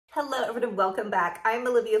Hello everyone, welcome back. I'm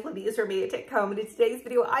Olivia of Olivia's Romantic Home, and in today's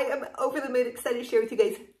video I am over the moon excited to share with you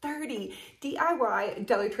guys 30 DIY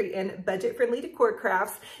Dollar Tree and budget-friendly decor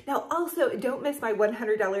crafts. Now also, don't miss my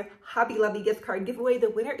 $100 Hobby Lobby gift card giveaway. The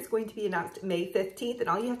winner is going to be announced May 15th, and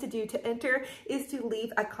all you have to do to enter is to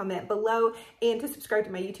leave a comment below and to subscribe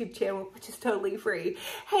to my YouTube channel, which is totally free.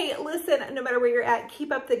 Hey, listen, no matter where you're at,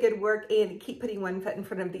 keep up the good work and keep putting one foot in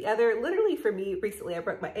front of the other. Literally for me, recently I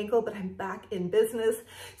broke my ankle, but I'm back in business.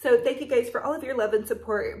 So thank you guys for all of your love and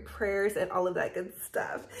support, prayers, and all of that good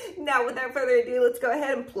stuff. Now, without further ado, let's go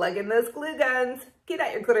ahead and plug in those glue guns, get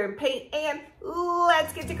out your glitter and paint, and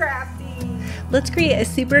let's get to crafting. Let's create a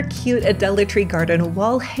super cute Dollar Tree garden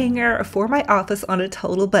wall hanger for my office on a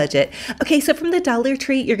total budget. Okay, so from the Dollar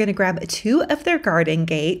Tree, you're gonna grab 2 of their garden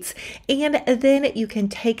gates, and then you can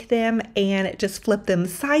take them and just flip them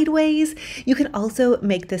sideways. You can also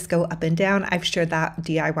make this go up and down. I've shared that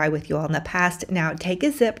DIY with you all in the past. Now take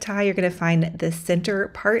a zip tie. You're gonna find the center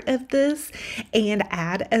part of this and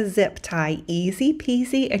add a zip tie. Easy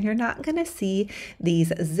peasy, and you're not gonna see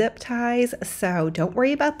these zip ties, so don't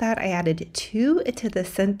worry about that. I added 2 to the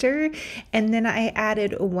center, and then I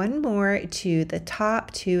added 1 more to the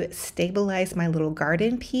top to stabilize my little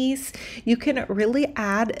garden piece. You can really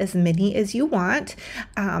add as many as you want,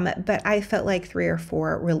 but I felt like 3 or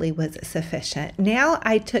 4 really was sufficient. Now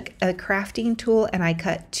I took a crafting tool and I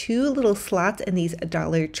cut 2 little slots in these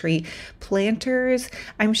Dollar Tree planters.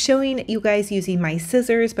 I'm showing you guys using my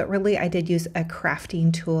scissors, but really I did use a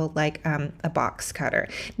crafting tool like a box cutter.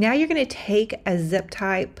 Now you're going to take a zip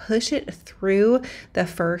tie, push it through the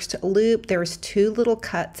first loop. There's 2 little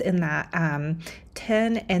cuts in that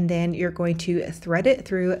tin, and then you're going to thread it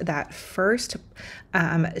through that first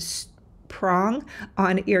prong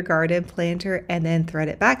on your garden planter, and then thread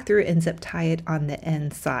it back through and zip tie it on the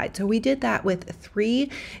inside. So we did that with 3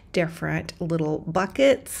 different little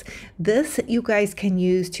buckets. This you guys can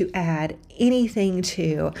use to add anything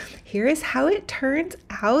to. Here is how it turns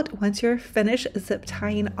out once you're finished zip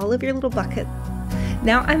tying all of your little buckets.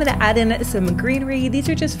 Now I'm going to add in some greenery. These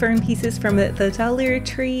are just fern pieces from the Dollar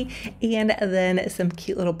Tree, and then some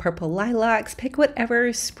cute little purple lilacs. Pick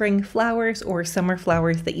whatever spring flowers or summer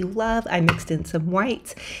flowers that you love. I mixed in some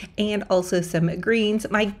whites and also some greens.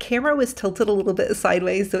 My camera was tilted a little bit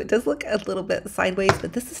sideways, so it does look a little bit sideways,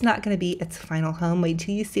 but this is not going to be its final home. Wait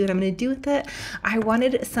till you see what I'm going to do with it. I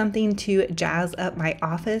wanted something to jazz up my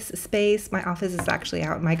office space. My office is actually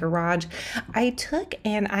out in my garage. I took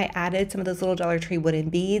and I added some of those little Dollar Tree wooden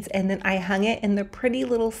beads, and then I hung it in the pretty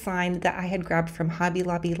little sign that I had grabbed from Hobby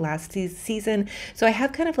Lobby last season. So I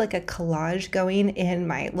have kind of like a collage going in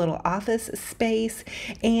my little office space,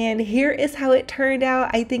 and here is how it turned out.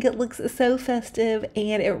 I think it looks so festive,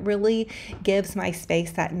 and it really gives my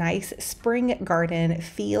space that nice spring garden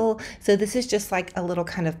feel. So this is just like a little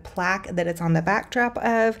kind of plaque that it's on the backdrop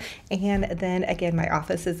of, and then again my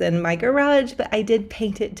office is in my garage, but I did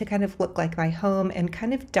paint it to kind of look like my home and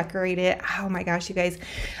kind of decorate it. Oh my gosh, you guys,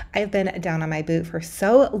 I've been down on my boot for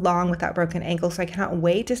so long with that broken ankle, so I cannot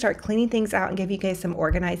wait to start cleaning things out and give you guys some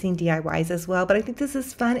organizing DIYs as well. But I think this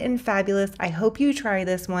is fun and fabulous. I hope you try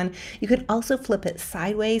this one. You can also flip it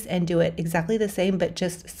sideways and do it exactly the same, but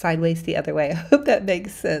just sideways the other way. I hope that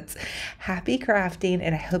makes sense. Happy crafting,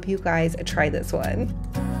 and I hope you guys try this one.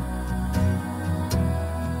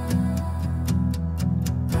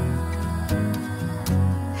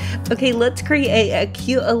 Okay, let's create a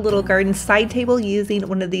cute little garden side table using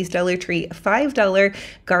one of these Dollar Tree $5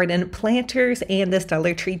 garden planters and this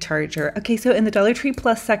Dollar Tree charger. Okay, so in the Dollar Tree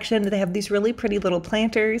Plus section, they have these really pretty little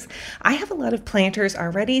planters. I have a lot of planters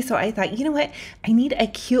already, so I thought, you know what? I need a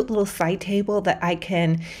cute little side table that I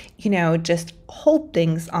can, you know, just hold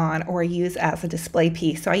things on or use as a display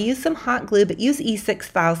piece. So I used some hot glue, but use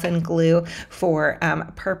E6000 glue for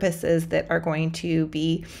purposes that are going to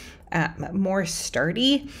be more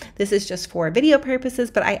sturdy. This is just for video purposes,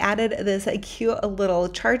 but I added this cute little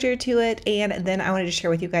charger to it, and then I wanted to share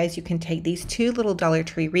with you guys, you can take these 2 little Dollar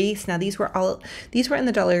Tree wreaths. Now these were in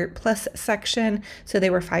the Dollar Plus section, so they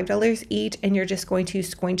were $5 each, and you're just going to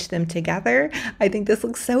squinch them together. I think this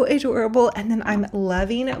looks so adorable, and then I'm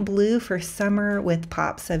loving blue for summer with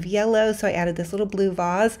pops of yellow, so I added this little blue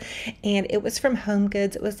vase, and it was from Home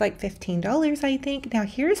Goods. It was like $15, I think. Now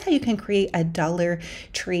here's how you can create a Dollar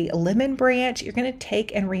Tree lemon branch. You're going to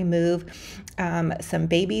take and remove some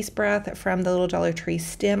baby's breath from the little Dollar Tree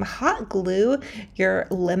stem. Hot glue your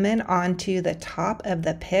lemon onto the top of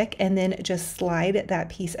the pick and then just slide that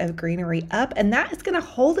piece of greenery up, and that is going to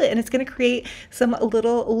hold it and it's going to create some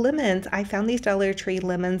little lemons. I found these Dollar Tree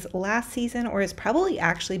lemons last season, or it's probably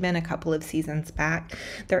actually been a couple of seasons back.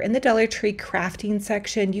 They're in the Dollar Tree crafting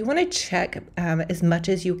section. You want to check as much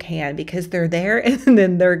as you can because they're there and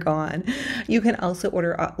then they're gone. You can also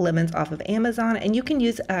order lemons off of Amazon, and you can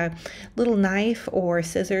use a little knife or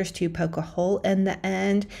scissors to poke a hole in the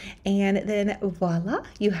end, and then voila,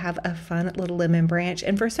 you have a fun little lemon branch.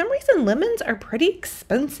 And for some reason, lemons are pretty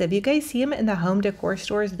expensive. You guys see them in the home decor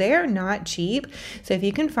stores. They're not cheap. So if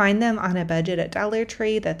you can find them on a budget at Dollar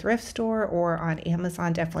Tree, the thrift store, or on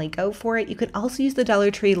Amazon, definitely go for it. You can also use the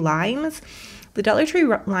Dollar Tree limes. The Dollar Tree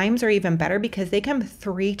limes are even better because they come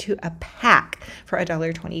 3 to a pack for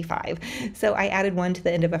 $1.25. So I added one to the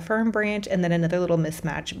end of a fern branch and then another little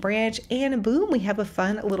mismatched branch, and boom, we have a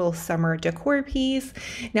fun little summer decor piece.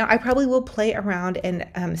 Now I probably will play around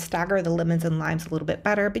and stagger the lemons and limes a little bit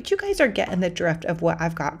better, but you guys are getting the drift of what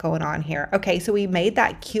I've got going on here. Okay, so we made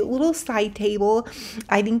that cute little side table.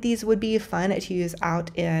 I think these would be fun to use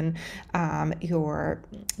out in your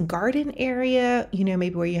garden area, you know,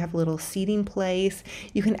 maybe where you have a little seating place.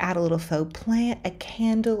 You can add a little faux plant, a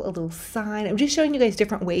candle, a little sign. I'm just showing you guys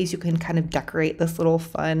different ways you can kind of decorate this little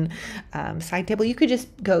fun side table. You could just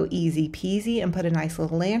go easy peasy and put a nice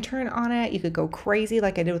little lantern on it. You could go crazy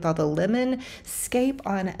like I did with all the lemon scape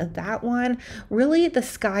on that one. Really, the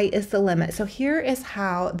sky is the limit. So here is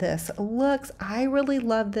how this looks. I really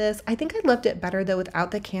love this. I think I loved it better though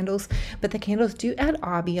without the candles, but the candles do add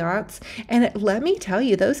ambiance. And let me tell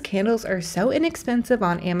you, those candles are so inexpensive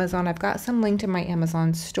on Amazon. I've got some linked to my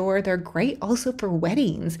Amazon store. They're great also for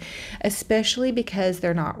weddings, especially because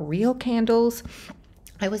they're not real candles.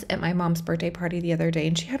 I was at my mom's birthday party the other day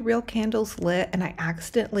and she had real candles lit, and I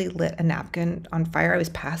accidentally lit a napkin on fire. I was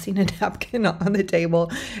passing a napkin on the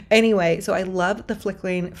table. Anyway, so I love the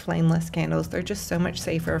flickering flameless candles. They're just so much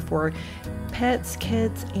safer for pets,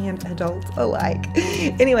 kids, and adults alike.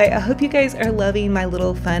 Anyway, I hope you guys are loving my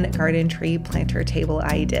little fun garden tree planter table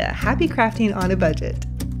idea. Happy crafting on a budget.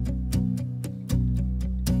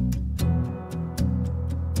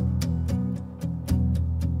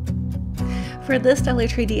 For this Dollar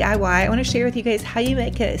Tree DIY, I want to share with you guys how you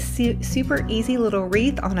make a super easy little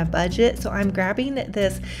wreath on a budget. So I'm grabbing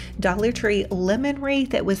this Dollar Tree lemon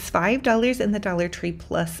wreath. It was $5 in the Dollar Tree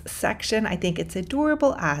Plus section. I think it's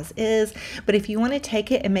adorable as is, but if you want to take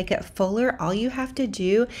it and make it fuller, all you have to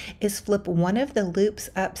do is flip one of the loops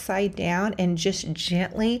upside down and just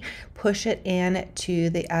gently push it in to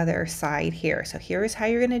the other side here. So here's how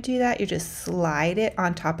you're going to do that. You just slide it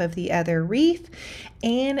on top of the other wreath,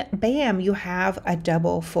 and bam, you have a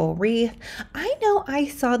double full wreath. I know I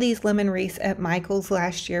saw these lemon wreaths at Michael's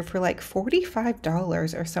last year for like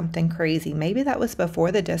 $45 or something crazy. Maybe that was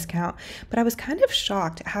before the discount, but I was kind of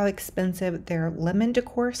shocked how expensive their lemon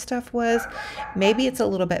decor stuff was. Maybe it's a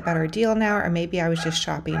little bit better deal now, or maybe I was just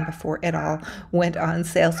shopping before it all went on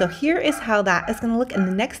sale. So here is how that is going to look. And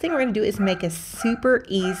the next thing we're going to do is make a super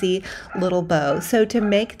easy little bow. So to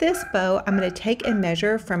make this bow, I'm going to take a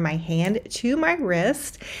measure from my hand to my wrist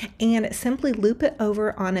and simply loop it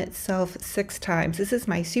over on itself 6 times. This is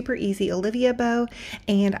my super easy Olivia bow,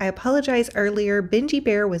 and I apologize earlier, Benji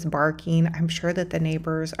Bear was barking. I'm sure that the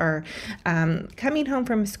neighbors are coming home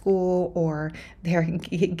from school, or their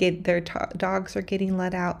dogs are getting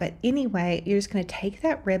let out. But anyway, you're just going to take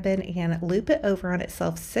that ribbon and loop it over on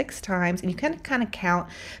itself 6 times, and you can kind of count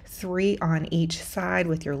 3 on each side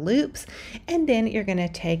with your loops, and then you're going to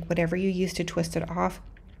take whatever you use to twist it off.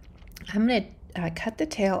 I'm going to cut the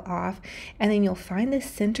tail off, and then you'll find the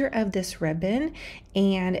center of this ribbon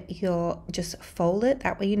and you'll just fold it.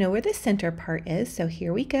 That way you know where the center part is. So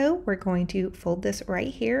here we go. We're going to fold this right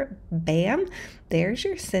here. Bam, there's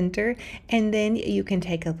your center. And then you can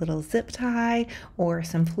take a little zip tie or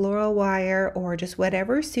some floral wire or just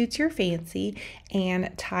whatever suits your fancy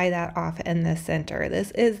and tie that off in the center.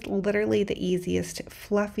 This is literally the easiest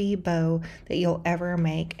fluffy bow that you'll ever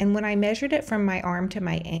make. And when I measured it from my arm to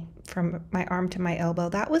my elbow,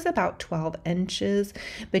 that was about 12 inches,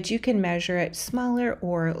 but you can measure it smaller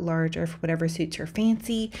or larger for whatever suits your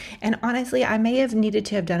fancy. And honestly, I may have needed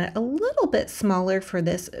to have done it a little bit smaller for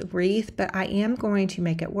this wreath, but I am going to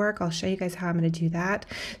make it work. I'll show you guys how I'm going to do that.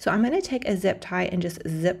 So I'm going to take a zip tie and just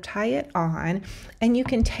zip tie it on, and you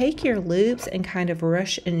can take your loops and kind of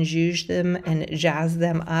rush and zhuzh them and jazz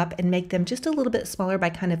them up and make them just a little bit smaller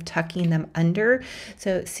by kind of tucking them under.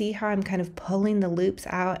 So see how I'm kind of pulling the loops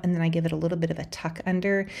out, and then I give it a little bit bit of a tuck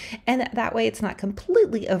under, and that way it's not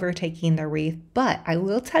completely overtaking the wreath. But I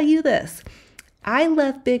will tell you this, I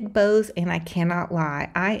love big bows, and I cannot lie.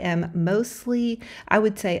 I am mostly, I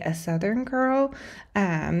would say, a Southern girl.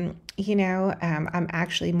 I'm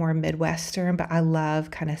actually more Midwestern, but I love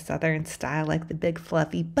kind of Southern style, like the big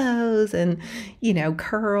fluffy bows and,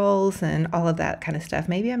 curls and all of that kind of stuff.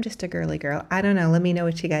 Maybe I'm just a girly girl. I don't know. Let me know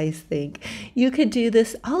what you guys think. You could do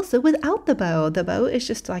this also without the bow. The bow is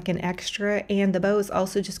just like an extra, and the bow is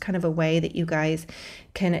also just kind of a way that you guys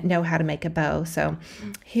can know how to make a bow. So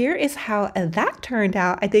here is how that turned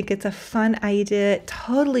out. I think it's a fun idea,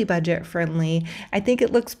 totally budget friendly. I think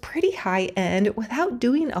it looks pretty high end without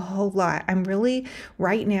doing a whole lot. I'm really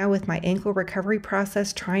right now with my ankle recovery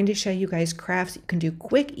process trying to show you guys crafts you can do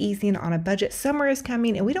quick, easy, and on a budget. Summer is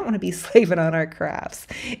coming and we don't want to be slaving on our crafts.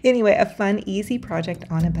 Anyway, a fun, easy project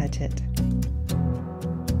on a budget.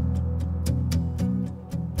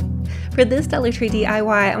 For this Dollar Tree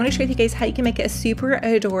DIY, I want to share with you guys how you can make a super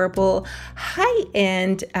adorable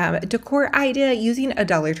high-end decor idea using a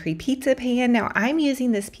Dollar Tree pizza pan. Now I'm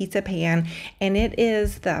using this pizza pan, and it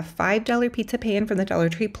is the $5 pizza pan from the Dollar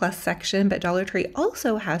Tree Plus section, but Dollar Tree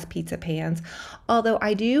also has pizza pans. Although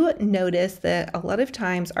I do notice that a lot of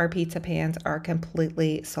times our pizza pans are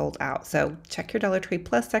completely sold out. So check your Dollar Tree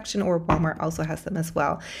Plus section, or Walmart also has them as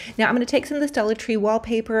well. Now I'm going to take some of this Dollar Tree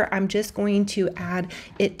wallpaper. I'm just going to add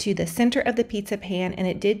it to the center of the pizza pan, and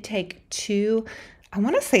it did take two, I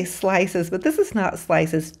want to say slices, but this is not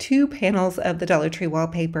slices, 2 panels of the Dollar Tree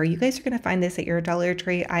wallpaper. You guys are going to find this at your Dollar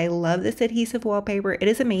Tree. I love this adhesive wallpaper. It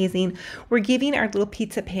is amazing. We're giving our little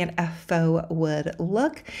pizza pan a faux wood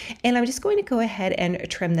look, and I'm just going to go ahead and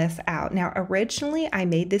trim this out. Now, originally I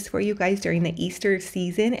made this for you guys during the Easter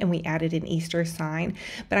season, and we added an Easter sign,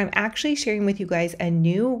 but I'm actually sharing with you guys a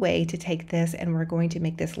new way to take this, and we're going to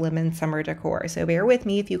make this lemon summer decor. So bear with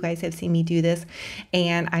me if you guys have seen me do this,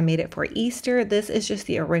 and I made it for Easter. This is just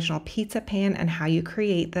the original pizza pan and how you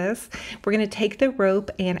create this. We're going to take the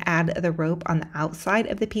rope and add the rope on the outside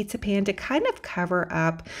of the pizza pan to kind of cover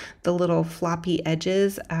up the little floppy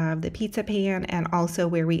edges of the pizza pan, and also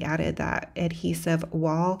where we added that adhesive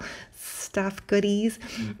wall stuff goodies.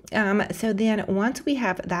 So then once we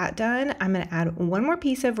have that done, I'm going to add one more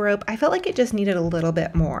piece of rope. I felt like it just needed a little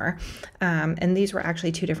bit more. And these were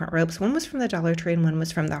actually 2 different ropes. One was from the Dollar Tree and one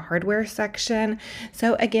was from the hardware section.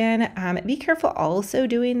 So again, be careful also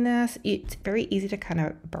doing this. It's very easy to kind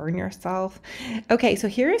of burn yourself. Okay, so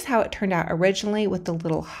here is how it turned out originally with the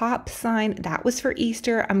little hop sign. That was for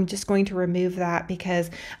Easter. I'm just going to remove that because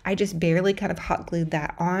I just barely kind of hot glued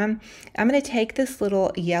that on. I'm going to take this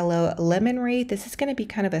little yellow lemon wreath. This is going to be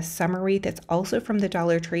kind of a summer wreath. It's also from the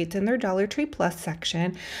Dollar Tree. It's in their Dollar Tree Plus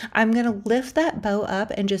section. I'm going to lift that bow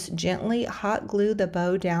up and just gently hot glue the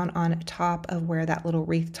bow down on top of where that little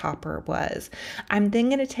wreath topper was. I'm then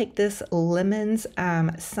going to take this lemons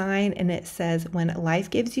sign, and it says, "When life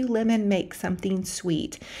gives you lemon, make something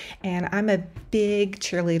sweet." And I'm a big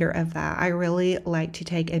cheerleader of that. I really like to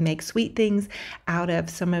take and make sweet things out of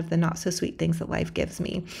some of the not so sweet things that life gives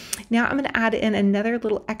me. Now I'm going to add in another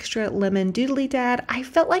little extra lemon doodly dad. I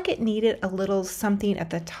felt like it needed a little something at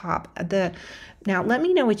the top. Now, let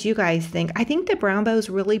me know what you guys think. I think the brown bow is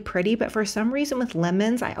really pretty, but for some reason with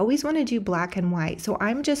lemons, I always want to do black and white. So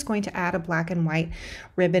I'm just going to add a black and white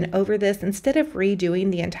ribbon over this. Instead of redoing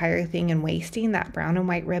the entire thing and wasting that brown and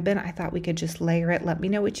white ribbon, I thought we could just layer it. Let me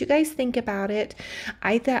know what you guys think about it.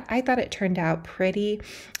 I thought it turned out pretty.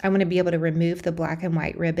 I want to be able to remove the black and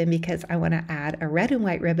white ribbon because I want to add a red and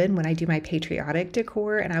white ribbon when I do my patriotic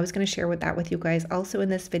decor. And I was going to share that with you guys also in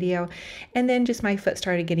this video. And then just my foot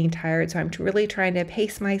started getting tired. So I'm really trying to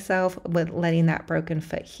pace myself with letting that broken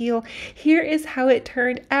foot heal. Here is how it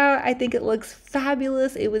turned out. I think it looks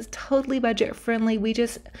fabulous. It was totally budget friendly. We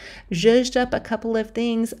just zhuzhed up a couple of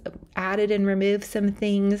things, added and removed some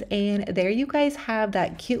things, and there you guys have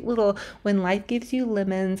that cute little "when life gives you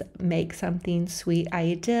lemons, make something sweet"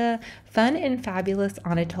 idea. Fun and fabulous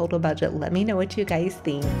on a total budget. Let me know what you guys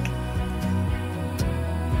think.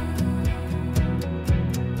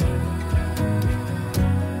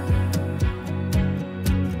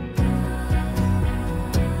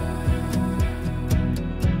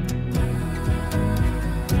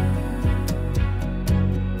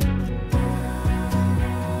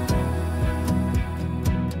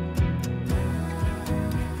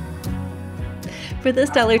 For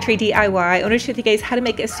this Dollar Tree DIY, I want to show you guys how to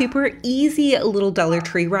make a super easy little Dollar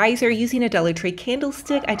Tree riser using a Dollar Tree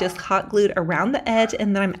candlestick. I just hot glued around the edge,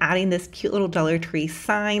 and then I'm adding this cute little Dollar Tree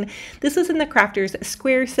sign. This was in the Crafters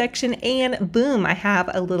Square section, and boom, I have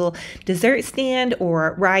a little dessert stand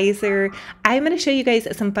or riser. I'm going to show you guys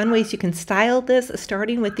some fun ways you can style this,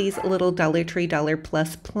 starting with these little Dollar Tree Dollar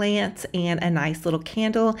Plus plants and a nice little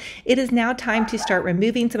candle. It is now time to start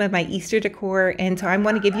removing some of my Easter decor, and so I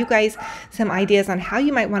want to give you guys some ideas on how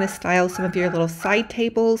you might want to style some of your little side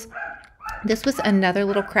tables. This was another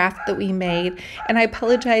little craft that we made, and I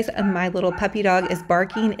apologize, my little puppy dog is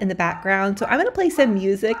barking in the background, so I'm going to play some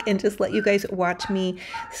music and just let you guys watch me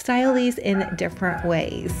style these in different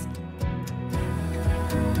ways.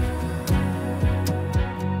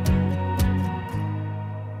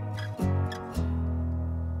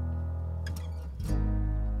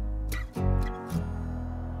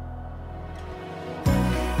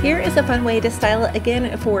 Here is a fun way to style it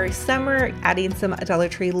again for summer, adding some Dollar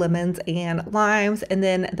Tree lemons and limes, and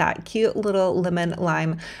then that cute little lemon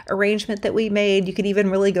lime arrangement that we made. You could even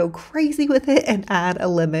really go crazy with it and add a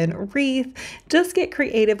lemon wreath. Just get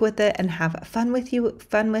creative with it and have fun with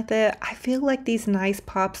it. I feel like these nice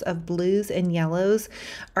pops of blues and yellows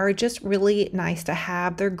are just really nice to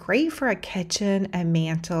have. They're great for a kitchen, a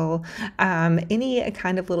mantle, any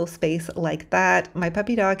kind of little space like that. My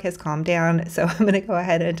puppy dog has calmed down, so I'm going to go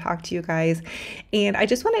ahead and talk to you guys, and I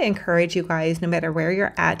just want to encourage you guys, no matter where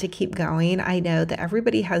you're at, to keep going. I know that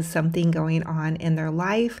everybody has something going on in their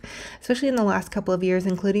life, especially in the last couple of years,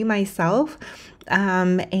 including myself.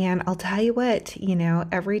 And I'll tell you what, you know,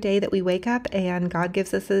 every day that we wake up and God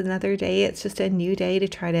gives us another day, it's just a new day to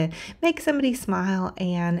try to make somebody smile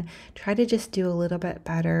and try to just do a little bit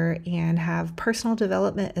better and have personal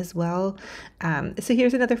development as well. So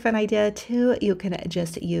here's another fun idea too. You can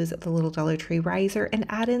just use the little Dollar Tree riser and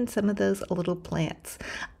add in some of those little plants.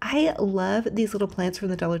 I love these little plants from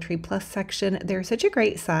the Dollar Tree Plus section. They're such a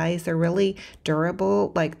great size. They're really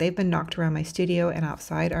durable. Like, they've been knocked around my studio and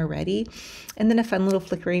outside already. And then a fun little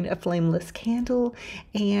flickering, a flameless candle.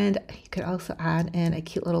 And you could also add in a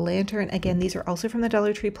cute little lantern. Again, these are also from the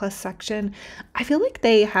Dollar Tree Plus section. I feel like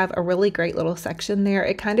they have a really great little section there.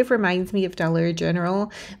 It kind of reminds me of Dollar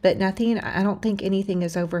General, but nothing, I don't think anything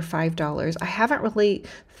is over $5. I haven't really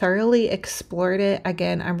thoroughly explored it.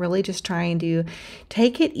 Again, I'm really just trying to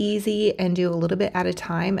take it easy and do a little bit at a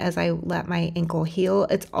time as I let my ankle heal.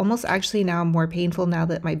 It's almost actually now more painful now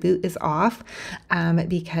that my boot is off,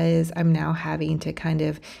 because I'm now having to kind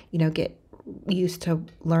of, you know, get used to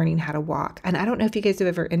learning how to walk. And I don't know if you guys have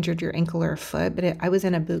ever injured your ankle or foot, but I was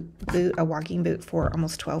in a walking boot for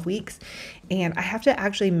almost 12 weeks, and I have to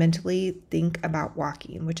actually mentally think about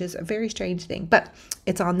walking, which is a very strange thing, but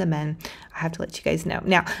it's on the mend. I have to let you guys know.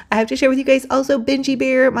 Now, I have to share with you guys also Benji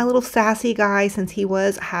Bear, my little sassy guy, since he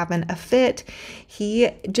was having a fit. He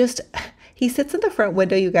sits in the front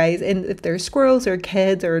window, you guys, and if there's squirrels or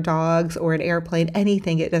kids or dogs or an airplane,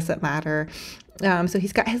 anything, it doesn't matter. So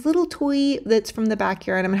he's got his little toy that's from the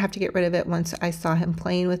backyard. I'm gonna have to get rid of it once I saw him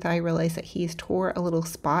playing with it. I realized that he's tore a little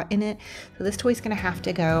spot in it. So this toy's gonna have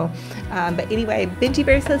to go. But anyway, Benji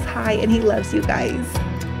Bear says hi and he loves you guys.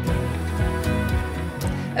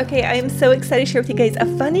 Okay, I am so excited to share with you guys a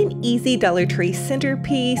fun and easy Dollar Tree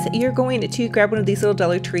centerpiece. You're going to grab one of these little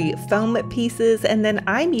Dollar Tree foam pieces, and then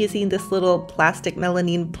I'm using this little plastic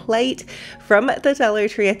melamine plate from the Dollar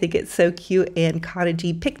Tree. I think it's so cute and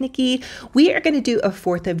cottagey, picnicky. We are going to do a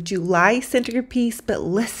 4th of July centerpiece, but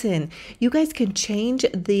listen, you guys can change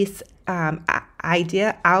this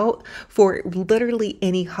idea out for literally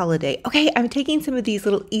any holiday. Okay, I'm taking some of these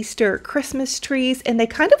little Easter Christmas trees, and they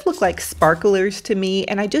kind of look like sparklers to me,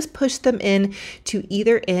 and I just pushed them in to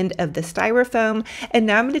either end of the styrofoam. And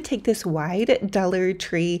now I'm going to take this wide Dollar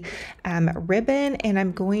Tree ribbon, and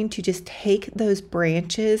I'm going to just take those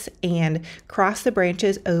branches and cross the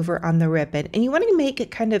branches over on the ribbon. And you want to make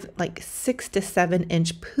it kind of like 6 to 7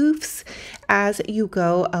 inch poofs as you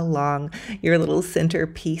go along your little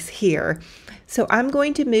centerpiece here. So I'm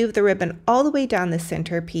going to move the ribbon all the way down the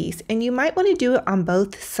center piece, and you might want to do it on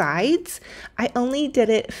both sides. I only did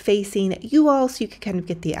it facing you all so you could kind of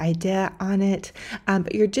get the idea on it,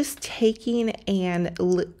 but you're just taking and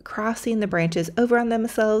crossing the branches over on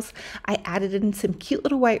themselves. I added in some cute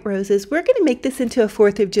little white roses. We're going to make this into a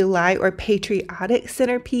 4th of July or patriotic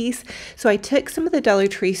centerpiece. So I took some of the Dollar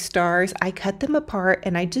Tree stars, I cut them apart,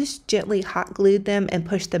 and I just gently hot glued them and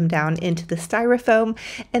pushed them down into the styrofoam,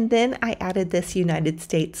 and then I added this this United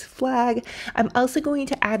States flag. I'm also going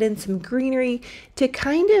to add in some greenery to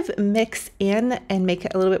kind of mix in and make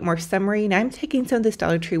it a little bit more summery. Now I'm taking some of this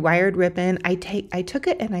Dollar Tree wired ribbon. I took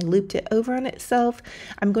it and I looped it over on itself.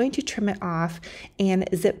 I'm going to trim it off and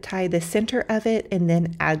zip tie the center of it and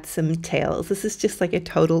then add some tails. This is just like a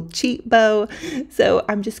total cheap bow. So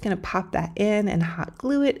I'm just going to pop that in and hot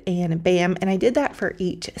glue it and bam. And I did that for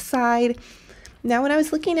each side. Now, when I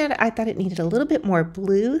was looking at it, I thought it needed a little bit more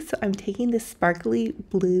blue, so I'm taking this sparkly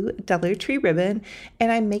blue Dollar Tree ribbon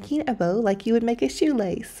and I'm making a bow like you would make a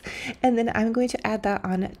shoelace. And then I'm going to add that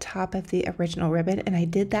on top of the original ribbon, and I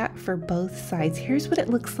did that for both sides. Here's what it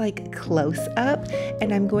looks like close up,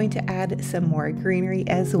 and I'm going to add some more greenery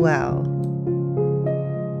as well.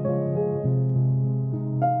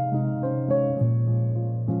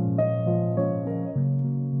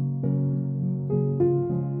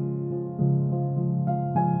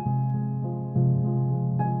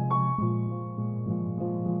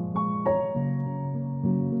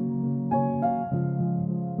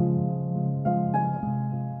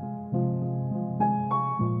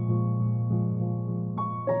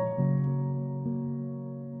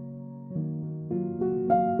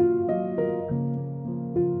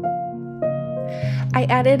 I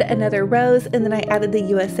added another rose, and then I added the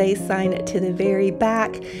USA sign to the very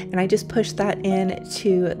back, and I just pushed that in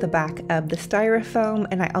to the back of the styrofoam,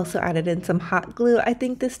 and I also added in some hot glue. I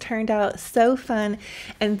think this turned out so fun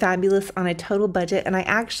and fabulous on a total budget, and I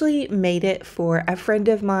actually made it for a friend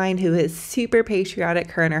of mine who is super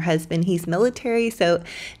patriotic. Her and her husband, he's military, so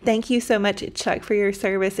thank you so much, Chuck, for your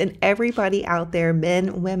service, and everybody out there,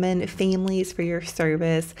 men, women, families, for your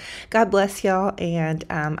service. God bless y'all, and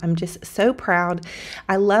I'm just so proud.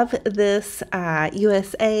 I love this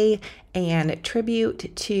USA and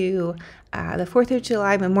tribute to the 4th of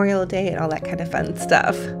July, Memorial Day, and all that kind of fun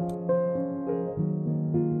stuff.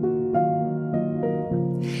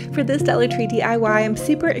 For this Dollar Tree DIY, I'm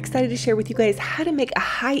super excited to share with you guys how to make a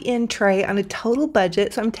high-end tray on a total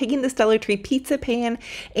budget. So I'm taking this Dollar Tree pizza pan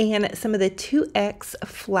and some of the 2X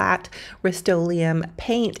flat Rust-Oleum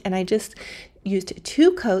paint, and I just used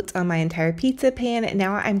 2 coats on my entire pizza pan.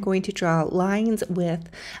 Now I'm going to draw lines with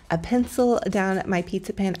a pencil down my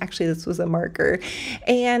pizza pan. Actually, this was a marker.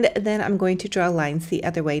 And then I'm going to draw lines the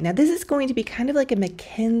other way. Now this is going to be kind of like a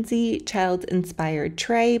Mackenzie Childs inspired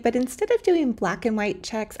tray, but instead of doing black and white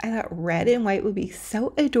checks, I thought red and white would be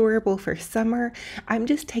so adorable for summer. I'm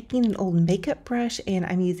just taking an old makeup brush and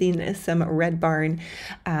I'm using some Red Barn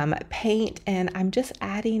paint, and I'm just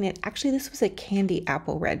adding it. Actually, this was a candy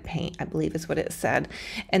apple red paint, I believe is what it said,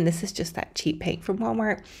 and this is just that cheap paint from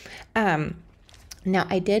Walmart. Now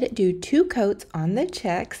I did do 2 coats on the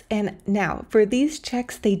checks, and now for these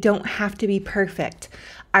checks, they don't have to be perfect.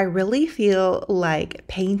 I really feel like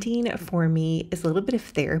painting for me is a little bit of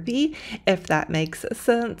therapy, if that makes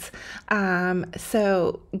sense.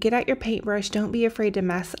 So get out your paintbrush. Don't be afraid to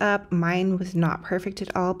mess up. Mine was not perfect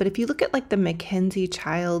at all. But if you look at like the Mackenzie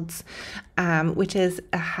Childs, which is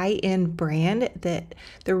a high-end brand, that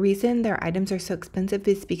the reason their items are so expensive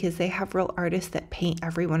is because they have real artists that paint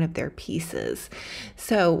every one of their pieces.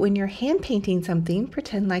 So when you're hand painting something,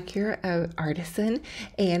 pretend like you're an artisan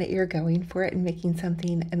and you're going for it and making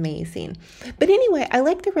something amazing. But anyway, I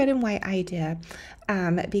like the red and white idea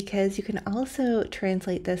because you can also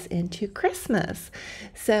translate this into Christmas.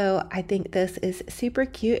 So I think this is super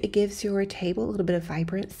cute. It gives your table a little bit of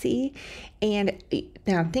vibrancy. And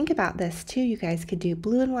now think about this too. You guys could do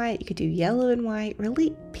blue and white. You could do yellow and white,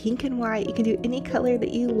 really pink and white. You can do any color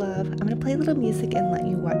that you love. I'm going to play a little music and let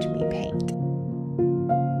you watch me paint.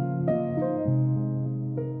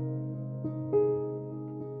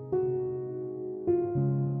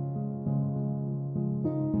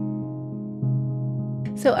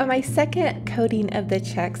 So on my second coating of the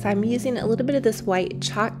checks, I'm using a little bit of this white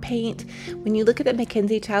chalk paint. When you look at the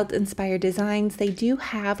Mackenzie Childs inspired designs, they do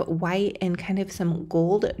have white and kind of some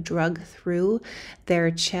gold drug through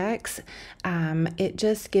their checks. It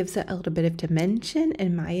just gives it a little bit of dimension,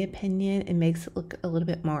 in my opinion. It makes it look a little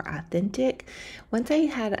bit more authentic. Once I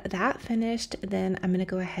had that finished, then I'm going to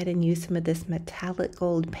go ahead and use some of this metallic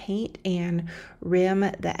gold paint and rim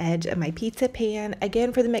the edge of my pizza pan.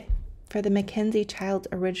 Again, for the Mackenzie Childs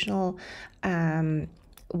original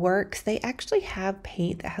works, they actually have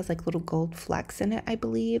paint that has like little gold flecks in it, I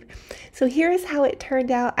believe. So here's how it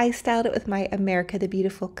turned out. I styled it with my America the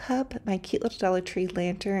Beautiful cup, my cute little Dollar Tree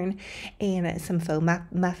lantern, and some faux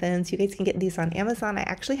muffins. You guys can get these on Amazon. I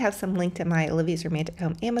actually have some linked in my Olivia's Romantic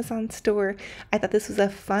Home Amazon store. I thought this was a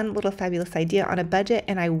fun little fabulous idea on a budget,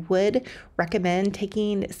 and I would recommend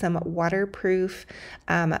taking some waterproof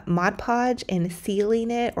Mod Podge and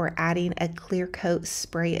sealing it, or adding a clear coat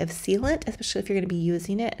spray of sealant, especially if you're going to be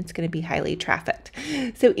using it. It's going to be highly trafficked.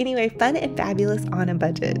 So anyway, fun and fabulous on a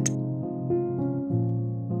budget.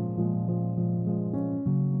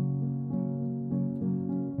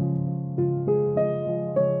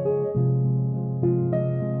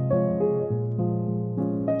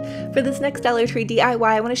 For this next Dollar Tree DIY,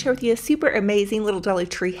 I want to share with you a super amazing little Dollar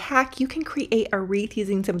Tree hack. You can create a wreath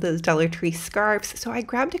using some of those Dollar Tree scarves. So I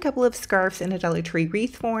grabbed a couple of scarves in a Dollar Tree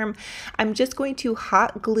wreath form. I'm just going to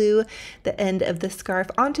hot glue the end of the scarf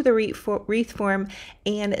onto the wreath form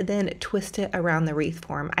and then twist it around the wreath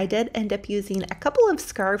form. I did end up using a couple of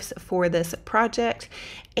scarves for this project,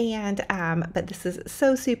 and but this is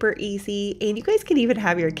so super easy, and you guys can even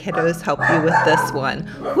have your kiddos help you with this one.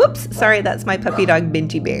 Whoops, sorry, that's my puppy dog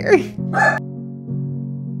Benji Bear.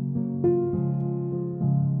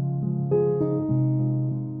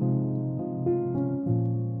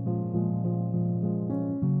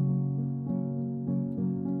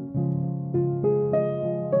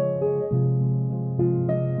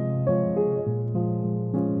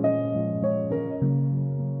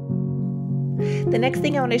 The next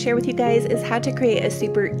thing I want to share with you guys is how to create a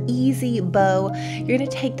super easy bow. You're going to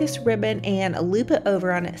take this ribbon and loop it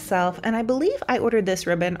over on itself, and I believe I ordered this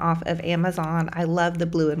ribbon off of Amazon. I love the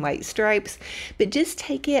blue and white stripes, but just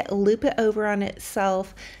take it, loop it over on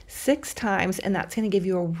itself 6 times, and that's going to give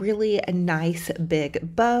you a really nice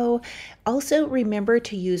big bow. Also, remember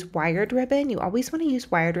to use wired ribbon. You always want to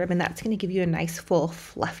use wired ribbon. That's going to give you a nice full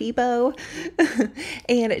fluffy bow.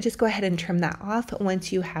 And just go ahead and trim that off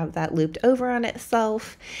once you have that looped over on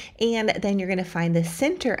itself. And then you're going to find the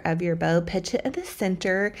center of your bow, pitch it at the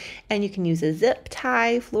center, and you can use a zip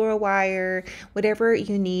tie, floral wire, whatever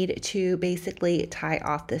you need to basically tie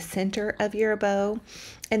off the center of your bow.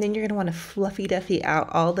 And then you're going to want to fluffy duffy out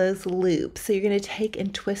all those loops. So you're going to take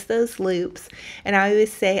and twist those loops. And I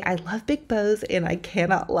always say I love big bows, and I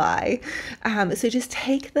cannot lie. So just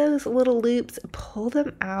take those little loops, pull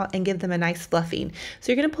them out, and give them a nice fluffing. So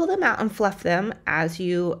you're going to pull them out and fluff them as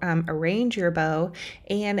you arrange your bow.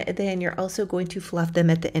 And then you're also going to fluff them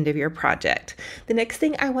at the end of your project. The next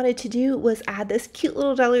thing I wanted to do was add this cute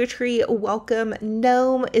little Dollar Tree welcome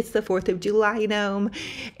gnome. It's the 4th of July gnome.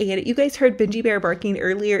 And you guys heard Benji Bear barking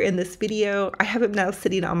earlier in this video. I have him now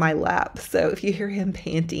sitting on my lap, so if you hear him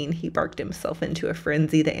panting, he barked himself into a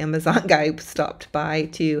frenzy. The Amazon guy stopped by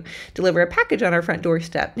to deliver a package on our front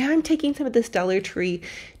doorstep. Now I'm taking some of this Dollar Tree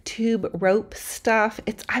tube rope stuff.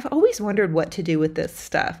 I've always wondered what to do with this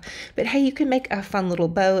stuff, but hey, you can make a fun little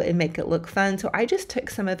bow and make it look fun. So I just took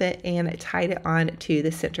some of it and tied it on to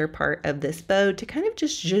the center part of this bow to kind of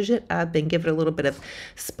just zhuzh it up and give it a little bit of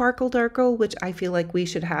sparkle darkle, which I feel like we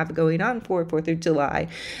should have going on for 4th of July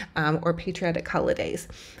or patriotic holidays.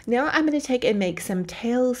 Now I'm going to take and make some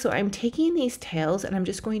tails. So I'm taking these tails and I'm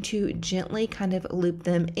just going to gently kind of loop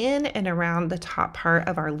them in and around the top part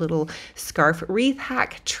of our little scarf wreath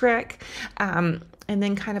hack trick, and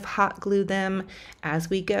then kind of hot glue them as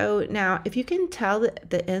we go. Now, if you can tell that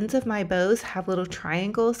the ends of my bows have little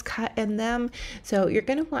triangles cut in them, so you're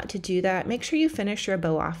going to want to do that. Make sure you finish your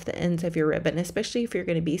bow off the ends of your ribbon, especially if you're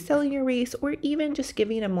going to be selling your wreaths or even just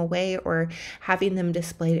giving them away or having them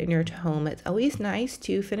displayed in your home. It's always nice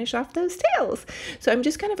to finish off those tails. So I'm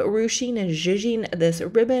just kind of ruching and zhuzhing this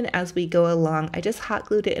ribbon as we go along. I just hot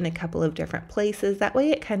glued it in a couple of different places. That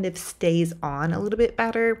way it kind of stays on a little bit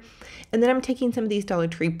better. And then I'm taking some of these Dollar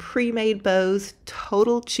Tree pre-made bows,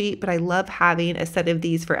 total cheap, but I love having a set of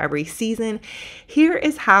these for every season. Here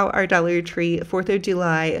is how our Dollar Tree 4th of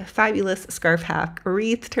July fabulous scarf hack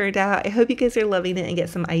wreath turned out. I hope you guys are loving it and get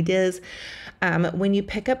some ideas when you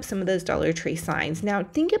pick up some of those Dollar Tree signs. Now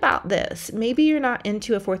think about this. Maybe you're not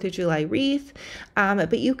into a 4th of July wreath,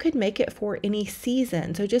 but you could make it for any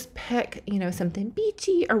season. So just pick, something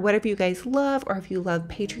beachy or whatever you guys love, or if you love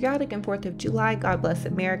patriotic and 4th of July, God bless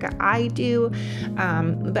America, I do.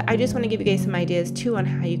 But I just want to give you guys some ideas too on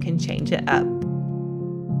how you can change it up.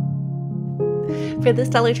 For this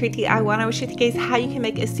Dollar Tree DIY, I want to show you guys how you can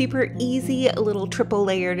make a super easy little triple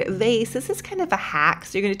layered vase. This is kind of a hack.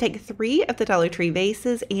 So you're going to take 3 of the Dollar Tree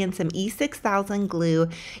vases and some E6000 glue.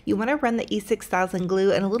 You want to run the E6000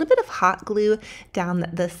 glue and a little bit of hot glue down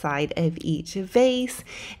the side of each vase.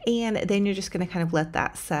 And then you're just going to kind of let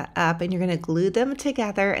that set up and you're going to glue them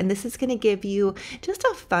together. And this is going to give you just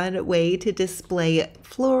a fun way to display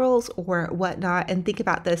florals or whatnot. And think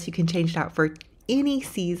about this, you can change it out for any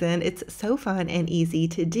season. It's so fun and easy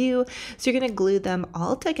to do. So you're going to glue them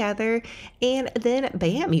all together and then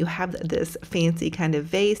bam, you have this fancy kind of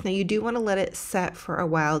vase. Now you do want to let it set for a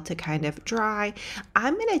while to kind of dry.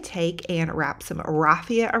 I'm going to take and wrap some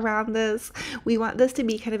raffia around this. We want this to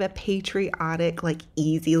be kind of a patriotic, like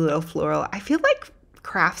easy little floral. I feel like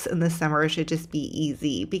crafts in the summer should just be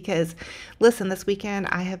easy because listen, this weekend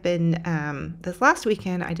I have been this last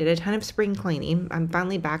weekend I did a ton of spring cleaning. I'm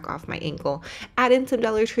finally back off my ankle. Add in some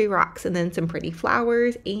Dollar Tree rocks and then some pretty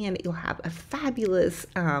flowers and you'll have a fabulous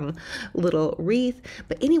little wreath.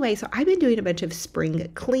 But anyway, so I've been doing a bunch of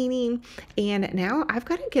spring cleaning and now I've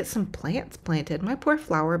got to get some plants planted. My poor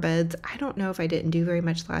flower beds, I don't know if I didn't do very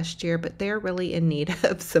much last year, but they're really in need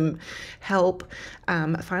of some help.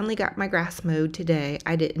 Finally got my grass mowed today.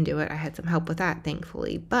 I didn't do it. I had some help with that,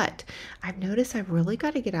 thankfully. But I've noticed I've really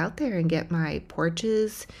got to get out there and get my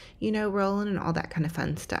porches, you know, rolling and all that kind of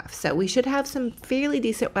fun stuff. So we should have some fairly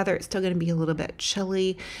decent weather. It's still going to be a little bit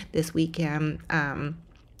chilly this weekend.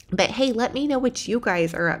 But hey, let me know what you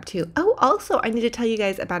guys are up to. Oh, also, I need to tell you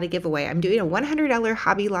guys about a giveaway. I'm doing a $100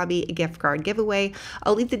 Hobby Lobby gift card giveaway.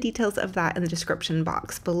 I'll leave the details of that in the description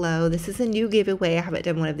box below. This is a new giveaway. I haven't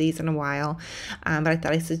done one of these in a while, but I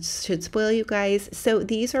thought I should spoil you guys. So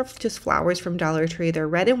these are just flowers from Dollar Tree. They're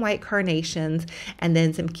red and white carnations, and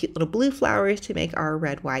then some cute little blue flowers to make our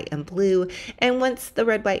red, white, and blue. And once the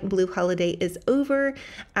red, white, and blue holiday is over,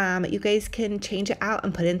 you guys can change it out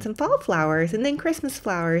and put in some fall flowers and then Christmas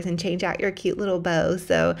flowers and change out your cute little bow.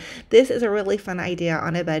 So this is a really fun idea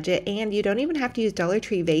on a budget, and you don't even have to use Dollar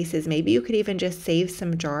Tree vases. Maybe you could even just save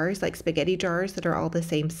some jars, like spaghetti jars that are all the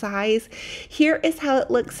same size. Here is how it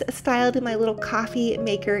looks styled in my little coffee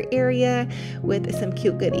maker area with some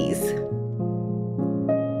cute goodies.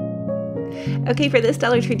 Okay, for this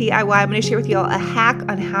Dollar Tree DIY, I'm going to share with you all a hack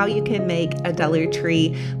on how you can make a Dollar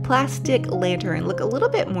Tree plastic lantern look a little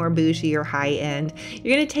bit more bougie or high-end.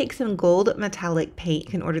 You're going to take some gold metallic paint. You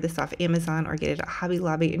can order this off Amazon or get it at Hobby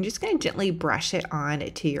Lobby, and just going to gently brush it on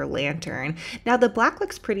to your lantern. Now, the black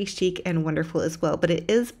looks pretty chic and wonderful as well, but it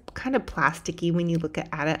is kind of plasticky when you look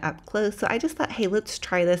at it up close. So I just thought, hey, let's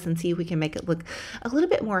try this and see if we can make it look a little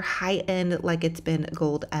bit more high-end, like it's been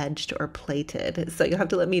gold edged or plated. So you'll have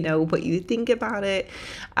to let me know what you think about it.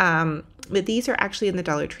 But these are actually in the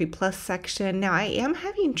Dollar Tree Plus section. Now I am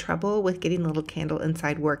having trouble with getting the little candle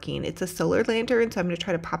inside working. It's a solar lantern, so I'm going to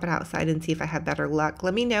try to pop it outside and see if I have better luck.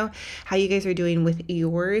 Let me know how you guys are doing with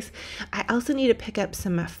yours. I also need to pick up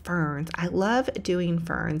some ferns. I love doing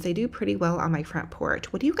ferns. They do pretty well on my front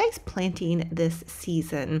porch. What are you guys planting this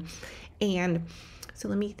season? And so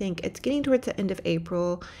let me think. It's getting towards the end of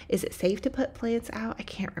April. Is it safe to put plants out? I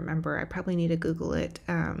can't remember. I probably need to Google it.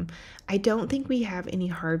 I don't think we have any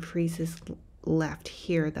hard freezes left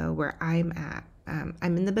here, though, where I'm at.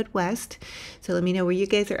 I'm in the Midwest, so let me know where you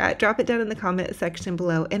guys are at. Drop it down in the comment section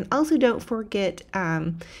below. And also don't forget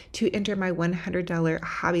to enter my $100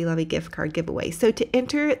 Hobby Lobby gift card giveaway. So to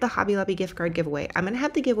enter the Hobby Lobby gift card giveaway, I'm going to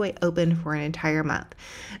have the giveaway open for an entire month.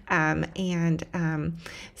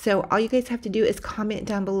 So all you guys have to do is comment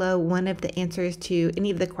down below one of the answers to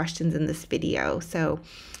any of the questions in this video. So,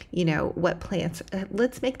 you know, what plants,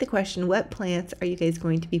 let's make the question, what plants are you guys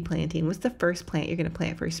going to be planting? What's the first plant you're going to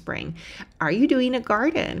plant for spring? Are you doing a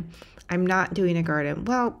garden? I'm not doing a garden.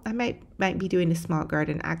 Well, I might be doing a small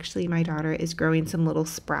garden. Actually, my daughter is growing some little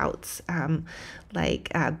sprouts,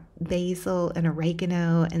 like basil and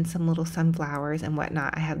oregano and some little sunflowers and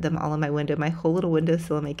whatnot. I have them all in my window. My whole little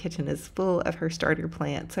windowsill in my kitchen is full of her starter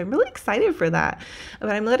plants. So I'm really excited for that. But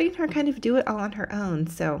I'm letting her kind of do it all on her own.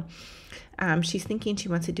 So she's thinking she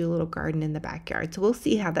wants to do a little garden in the backyard. So we'll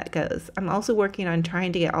see how that goes. I'm also working on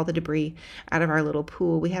trying to get all the debris out of our little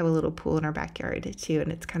pool. We have a little pool in our backyard too,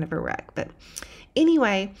 and it's kind of a wreck. But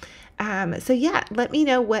anyway, so yeah, let me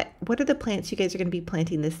know what are the plants you guys are going to be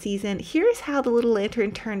planting this season. Here's how the little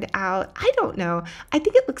lantern turned out. I don't know. I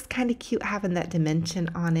think it looks kind of cute having that dimension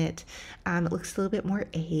on it. It looks a little bit more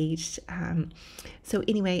aged. So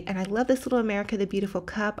anyway, and I love this little America the Beautiful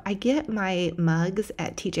cup. I get my mugs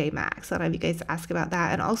at TJ Maxx. A lot of you guys ask about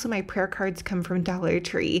that. And also my prayer cards come from Dollar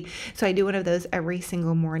Tree. So I do one of those every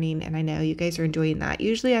single morning, and I know you guys are enjoying that.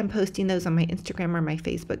 Usually I'm posting those on my Instagram or my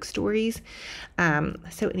Facebook stories.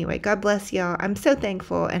 So anyway, God God bless y'all. I'm so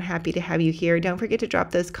thankful and happy to have you here. Don't forget to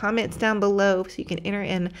drop those comments down below so you can enter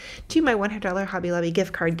in to my $100 Hobby Lobby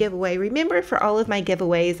gift card giveaway. Remember, for all of my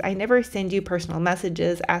giveaways, I never send you personal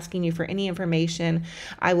messages asking you for any information.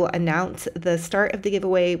 I will announce the start of the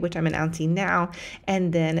giveaway, which I'm announcing now,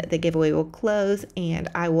 and then the giveaway will close and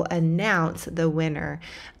I will announce the winner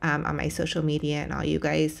on my social media, and all you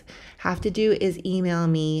guys have to do is email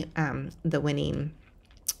me the winning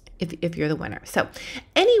if you're the winner. So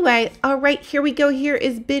anyway, all right, here we go. Here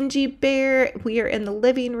is Benji Bear. We are in the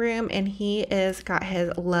living room and he is got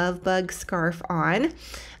his love bug scarf on.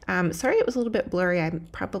 Sorry it was a little bit blurry. I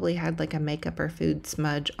probably had like a makeup or food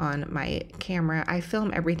smudge on my camera. I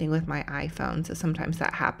film everything with my iPhone, so sometimes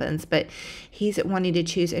that happens, but he's wanting to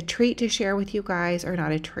choose a treat to share with you guys, or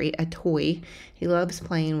not a treat, a toy. He loves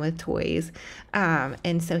playing with toys.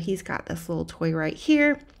 And so he's got this little toy right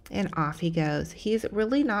here, and off he goes. He's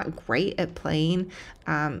really not great at playing.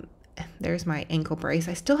 There's my ankle brace.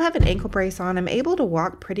 I still have an ankle brace on. I'm able to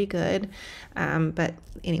walk pretty good. But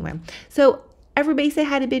anyway, so everybody say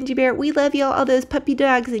hi to Benji Bear. We love y'all, all those puppy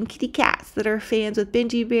dogs and kitty cats that are fans with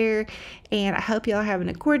Benji Bear. And I hope y'all having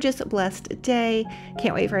a gorgeous, blessed day.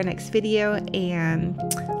 Can't wait for our next video, and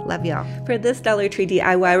love y'all. For this Dollar Tree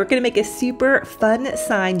DIY, we're gonna make a super fun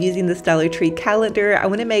sign using this Dollar Tree calendar. I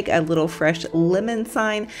wanna make a little fresh lemon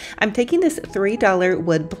sign. I'm taking this $3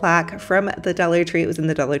 wood plaque from the Dollar Tree. It was in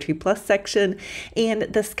the Dollar Tree Plus section, and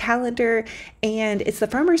this calendar, and it's the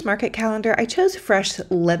farmer's market calendar. I chose fresh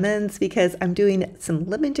lemons because I'm doing some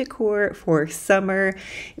lemon decor for summer.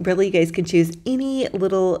 Really, you guys can choose any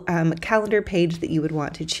little calendar page that you would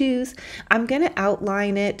want to choose. I'm going to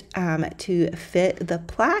outline it to fit the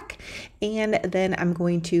plaque, and then I'm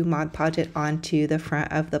going to Mod Podge it onto the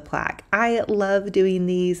front of the plaque. I love doing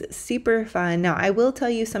these, super fun. Now I will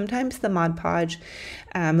tell you, sometimes the Mod Podge,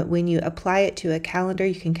 when you apply it to a calendar,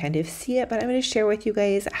 you can kind of see it, but I'm going to share with you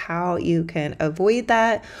guys how you can avoid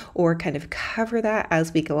that or kind of cover that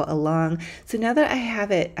as we go along. So now that I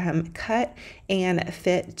have it cut and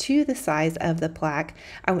fit to the size of the plaque,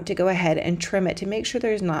 I want to go ahead and trim it to make sure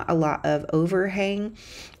there's not a lot of overhang.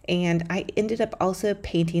 And I ended up also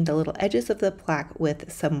painting the little edges of the plaque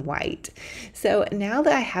with some white. So now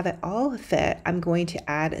that I have it all fit, I'm going to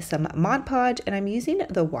add some Mod Podge, and I'm using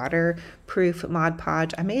the waterproof Mod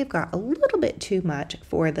Podge. I may have got a little bit too much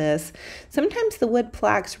for this. Sometimes the wood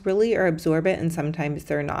plaques really are absorbent and sometimes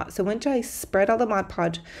they're not. So once I spread all the Mod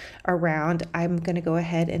Podge around, I'm going to go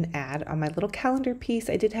ahead and add on my little calendar piece.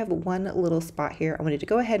 I did have one little spot here I wanted to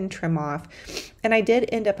go ahead and trim off, and I did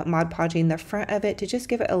end up Mod Podging the front of it to just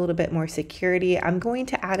give it a little bit more security. I'm going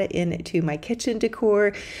to add it into my kitchen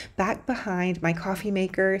decor back behind my coffee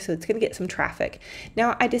maker, so it's going to get some traffic.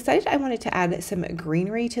 Now I decided I wanted to add some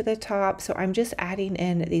greenery to the top, so I'm just adding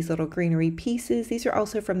in these little greenery pieces. These are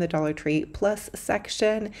also from the Dollar Tree Plus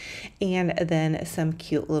section, and then some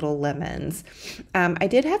cute little lemons. I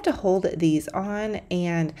did have to hold these on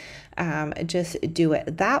and just do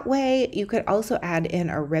it that way. You could also add in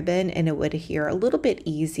a ribbon and it would adhere a little bit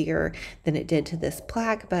easier than it did to this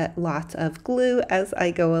plaque, but lots of glue as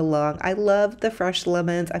I go along. I love the fresh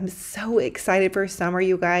lemons. I'm so excited for summer,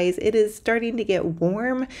 you guys. It is starting to get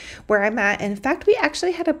warm where I'm at. In fact, we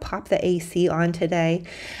actually had to pop the AC on today.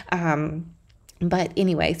 But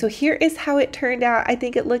anyway, so here is how it turned out. I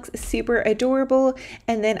think it looks super adorable.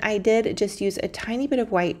 And then I did just use a tiny bit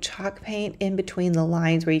of white chalk paint in between the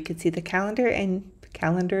lines where you could see the calendar, and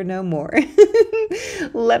calendar no more.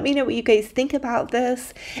 Let me know what you guys think about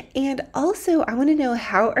this. And also, I want to know,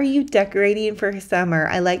 how are you decorating for summer?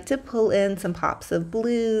 I like to pull in some pops of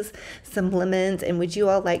blues, some lemons, and would you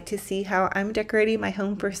all like to see how I'm decorating my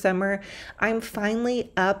home for summer? I'm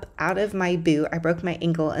finally up out of my boot. I broke my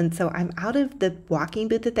ankle, and so I'm out of the walking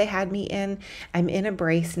boot that they had me in. I'm in a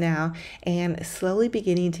brace now and slowly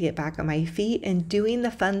beginning to get back on my feet and doing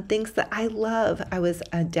the fun things that I love. I was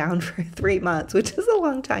down for 3 months, which is a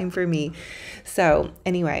long time for me. So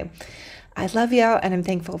anyway, I love y'all, and I'm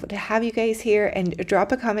thankful to have you guys here. And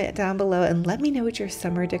drop a comment down below and let me know what your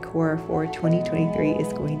summer decor for 2023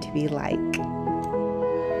 is going to be like.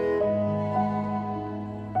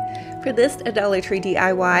 For this Dollar Tree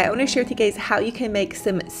DIY, I want to share with you guys how you can make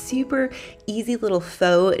some super easy little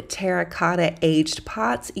faux terracotta aged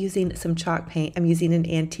pots using some chalk paint. I'm using an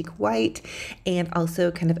antique white and also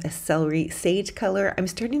kind of a celery sage color. I'm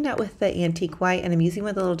starting out with the antique white, and I'm using one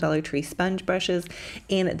of the little Dollar Tree sponge brushes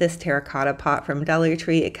in this terracotta pot from Dollar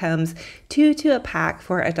Tree. It comes 2 to a pack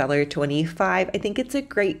for $1.25. I think it's a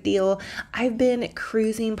great deal. I've been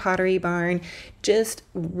cruising Pottery Barn, just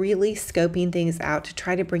really scoping things out to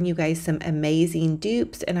try to bring you guys guys some amazing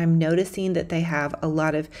dupes, and I'm noticing that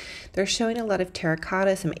they're showing a lot of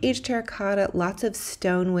terracotta, some aged terracotta, lots of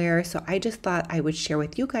stoneware. So I just thought I would share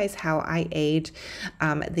with you guys how I age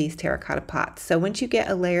these terracotta pots. So once you get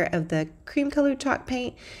a layer of the cream colored chalk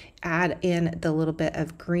paint, add in the little bit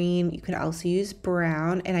of green. You can also use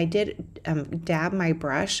brown, and I did dab my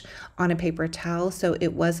brush on a paper towel so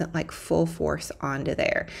it wasn't like full force onto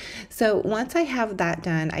there. So once I have that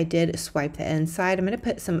done, I did swipe the inside. I'm going to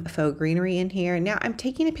put some faux greenery in here. Now I'm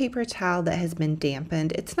taking a paper towel that has been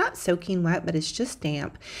dampened. It's not soaking wet, but it's just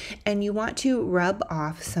damp, and you want to rub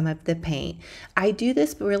off some of the paint. I do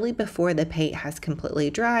this really before the paint has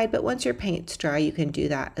completely dried, but once your paint's dry, you can do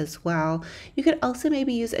that as well. You could also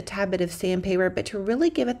maybe use a tad bit of sandpaper, but to really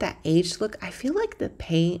give it that aged look, I feel like the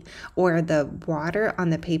paint or the water on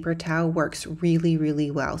the paper towel works really,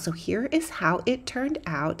 really well. So here is how it turned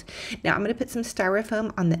out. Now I'm going to put some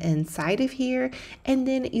styrofoam on the inside of here, and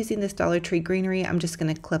then using this Dollar Tree greenery, I'm just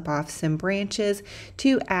going to clip off some branches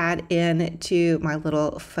to add in to my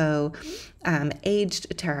little faux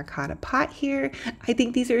aged terracotta pot here. I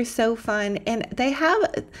think these are so fun, and they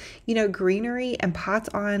have, you know, greenery and pots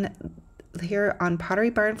on here on Pottery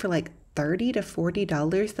Barn for like $30 to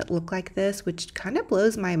 $40 that look like this, which kind of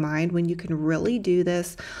blows my mind when you can really do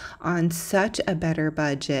this on such a better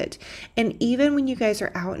budget. And even when you guys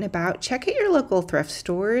are out and about, check out your local thrift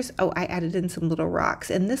stores. Oh, I added in some little rocks,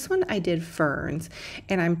 and this one I did ferns,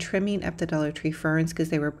 and I'm trimming up the Dollar Tree ferns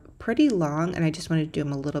because they were pretty long and I just wanted to do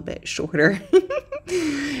them a little bit shorter.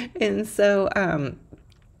 And so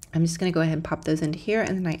I'm just going to go ahead and pop those into here,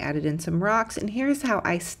 and then I added in some rocks, and here's how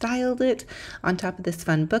I styled it on top of this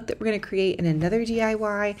fun book that we're going to create in another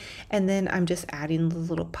DIY, and then I'm just adding the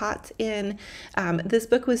little pots in. This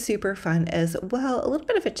book was super fun as well, a little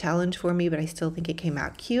bit of a challenge for me, but I still think it came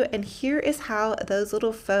out cute, and here is how those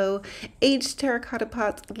little faux aged terracotta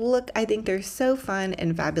pots look. I think they're so fun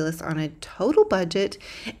and fabulous on a total budget,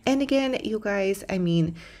 and again, you guys, I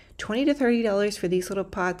mean, $20 to $30 for these little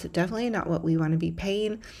pots, definitely not what we want to be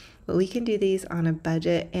paying, but we can do these on a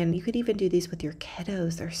budget, and you could even do these with your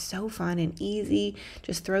kiddos. They're so fun and easy.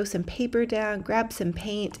 Just throw some paper down, grab some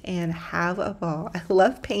paint, and have a ball. I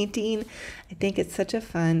love painting. I think it's such a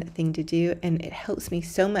fun thing to do, and it helps me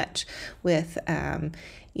so much with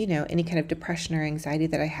you know, any kind of depression or anxiety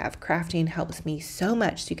that I have. Crafting helps me so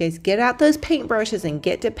much. So you guys get out those paintbrushes and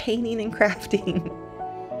get to painting and crafting.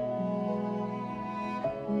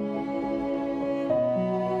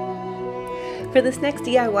 For this next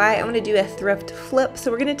DIY, I want to do a thrift flip. So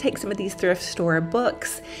we're going to take some of these thrift store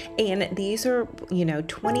books, and these are, you know,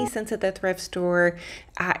 20 cents at the thrift store.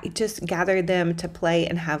 I just gathered them to play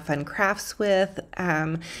and have fun crafts with.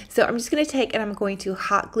 So I'm just going to take and I'm going to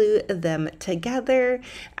hot glue them together.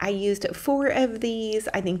 I used 4 of these.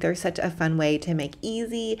 I think they're such a fun way to make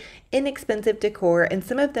easy, inexpensive decor, and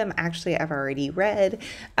some of them actually I've already read.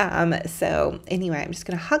 So anyway, I'm just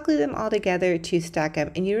going to hot glue them all together to stack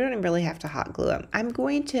them, and you don't really have to hot glue them. I'm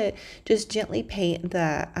going to just gently paint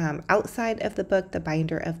the outside of the book, the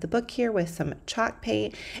binder of the book here, with some chalk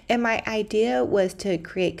paint, and my idea was to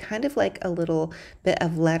create kind of like a little bit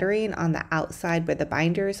of lettering on the outside where the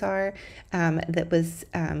binders are, that was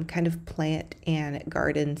kind of plant and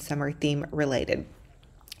garden summer theme related.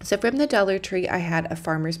 So from the Dollar Tree, I had a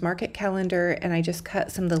farmer's market calendar, and I just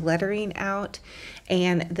cut some of the lettering out,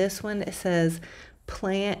 and this one says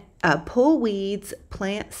pull weeds,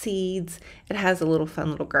 plant seeds. It has a little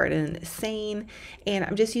fun little garden saying, and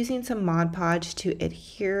I'm just using some Mod Podge to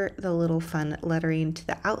adhere the little fun lettering to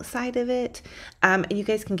the outside of it. And you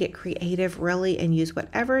guys can get creative really and use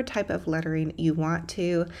whatever type of lettering you want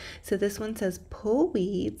to. So this one says pull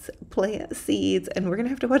weeds, plant seeds, and we're gonna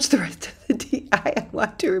have to watch the rest of the DI. I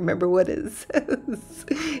want to remember what it says.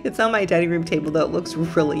 It's on my dining room table though. It looks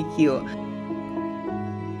really cute.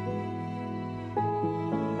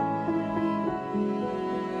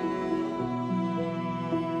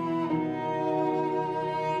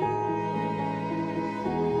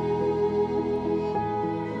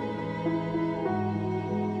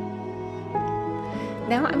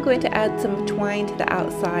 Now I'm going to add some twine to the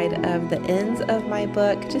outside of the ends of my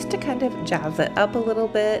book just to kind of jazz it up a little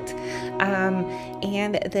bit.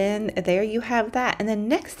 And then there you have that. And the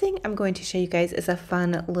next thing I'm going to show you guys is a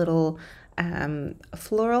fun little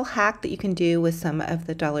floral hack that you can do with some of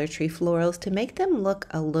the Dollar Tree florals to make them look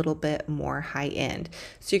a little bit more high-end.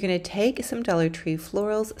 So you're going to take some Dollar Tree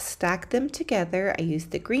florals, stack them together. I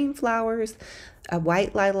used the green flowers, a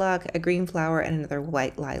white lilac, a green flower, and another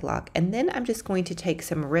white lilac. And then I'm just going to take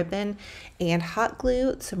some ribbon and hot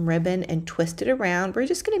glue some ribbon and twist it around. We're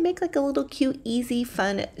just going to make like a little cute, easy,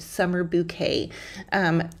 fun summer bouquet.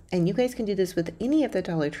 And you guys can do this with any of the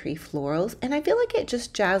Dollar Tree florals. And I feel like it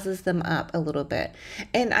just jazzes them up a little bit.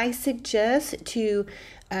 And I suggest to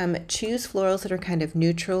choose florals that are kind of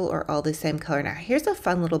neutral or all the same color. Now here's a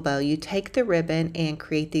fun little bow. You take the ribbon and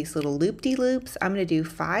create these little loop-de-loops. I'm going to do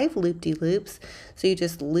 5 loop-de-loops. So you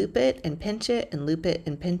just loop it and pinch it and loop it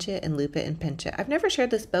and pinch it and loop it and pinch it. I've never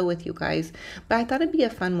shared this bow with you guys, but I thought it'd be a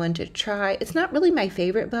fun one to try. It's not really my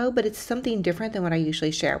favorite bow, but it's something different than what I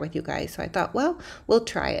usually share with you guys. So I thought, well, we'll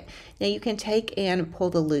try it. Now you can take and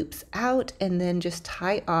pull the loops out and then just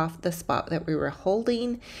tie off the spot that we were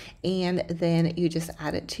holding, and then you just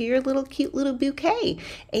add it to your little cute little bouquet.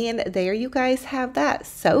 And there you guys have that.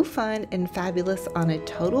 So fun and fabulous on a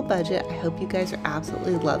total budget. I hope you guys are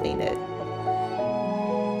absolutely loving it.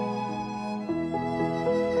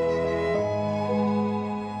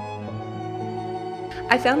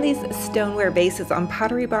 I found these stoneware vases on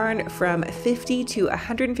Pottery Barn from $50 to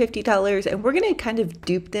 $150, and we're going to kind of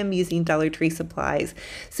dupe them using Dollar Tree supplies.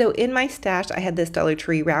 So in my stash, I had this Dollar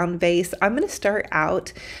Tree round vase. I'm going to start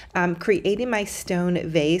out creating my stone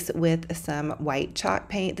vase with some white chalk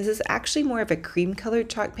paint. This is actually more of a cream colored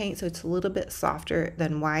chalk paint, so it's a little bit softer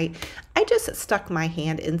than white. I just stuck my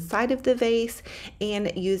hand inside of the vase,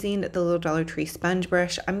 and using the little Dollar Tree sponge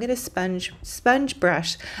brush, I'm going to sponge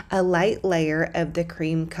brush a light layer of the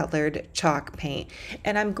cream colored chalk paint,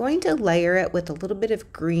 and I'm going to layer it with a little bit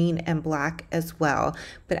of green and black as well.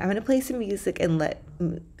 But I'm going to play some music and let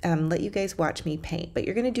you guys watch me paint. But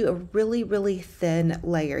you're going to do a really thin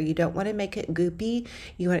layer. You don't want to make it goopy.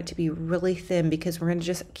 You want it to be really thin, because we're going to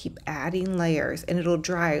just keep adding layers and it'll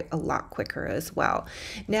dry a lot quicker as well.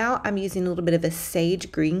 Now I'm using a little bit of a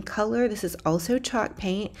sage green color. This is also chalk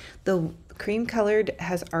paint. The cream colored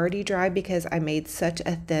has already dried because I made such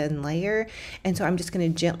a thin layer, and so I'm just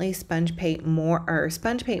going to gently sponge paint more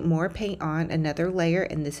paint on another layer,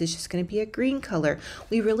 and this is just going to be a green color.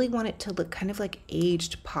 We really want it to look kind of like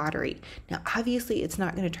aged pottery. Now obviously it's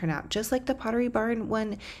not going to turn out just like the Pottery Barn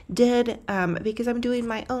one did, because I'm doing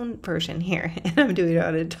my own version here and I'm doing it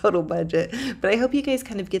on a total budget, but I hope you guys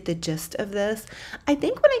kind of get the gist of this. I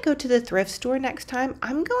think when I go to the thrift store next time,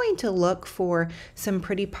 I'm going to look for some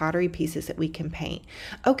pretty pottery pieces that we can paint.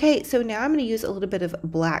 Okay, so now I'm going to use a little bit of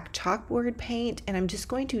black chalkboard paint, and I'm just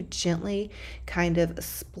going to gently kind of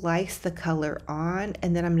splice the color on,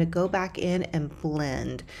 and then I'm going to go back in and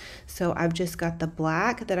blend. So I've just got the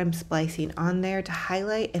black that I'm splicing on there to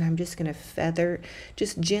highlight, and I'm just going to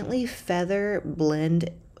gently feather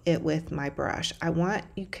blend it with my brush. I want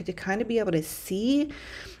you to kind of be able to see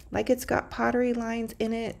like it's got pottery lines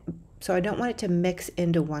in it, so I don't want it to mix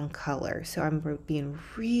into one color. So I'm being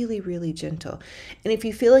really gentle. And if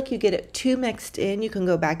you feel like you get it too mixed in, you can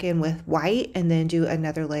go back in with white and then do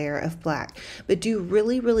another layer of black. But do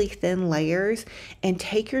really thin layers, and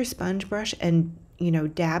take your sponge brush and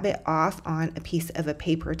dab it off on a piece of a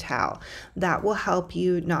paper towel. That will help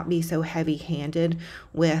you not be so heavy-handed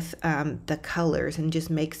with the colors, and just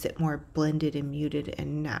makes it more blended and muted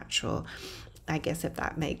and natural, I guess, if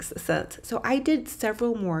that makes sense. So I did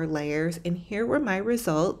several more layers, and here were my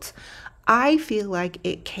results. I feel like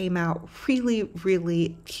it came out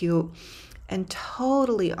really cute and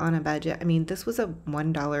totally on a budget. I mean, this was a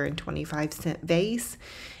 $1.25 vase,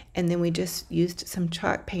 and then we just used some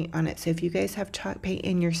chalk paint on it. So if you guys have chalk paint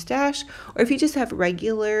in your stash, or if you just have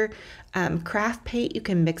regular craft paint, you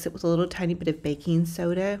can mix it with a little tiny bit of baking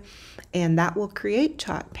soda, and that will create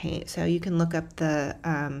chalk paint. So you can look up the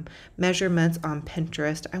measurements on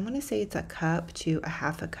Pinterest. I want to say it's a cup to a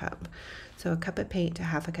half a cup. So a cup of paint to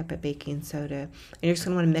half a cup of baking soda. And you're just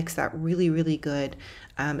going to want to mix that really good.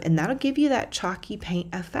 And that'll give you that chalky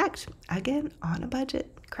paint effect. Again, on a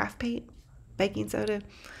budget. Craft paint, baking soda,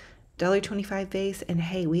 $1.25 vase, and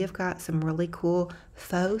hey, we have got some really cool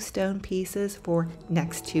faux stone pieces for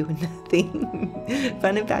next to nothing.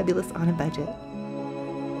 Fun and fabulous on a budget.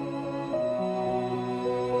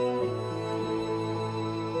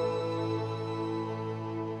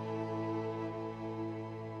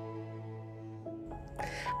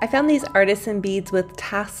 I found these artisan beads with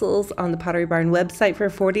tassels on the Pottery Barn website for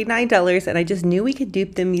 $49, and I just knew we could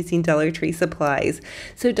dupe them using Dollar Tree supplies.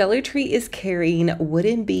 So Dollar Tree is carrying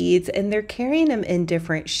wooden beads, and they're carrying them in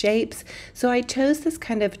different shapes. So I chose this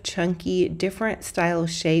kind of chunky, different style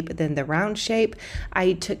shape than the round shape.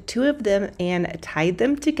 I took 2 of them and tied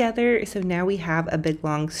them together. So now we have a big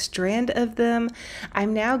long strand of them.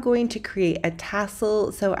 I'm now going to create a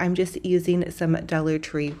tassel. So I'm just using some Dollar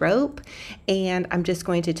Tree rope, and I'm just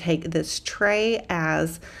going to to take this tray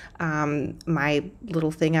as my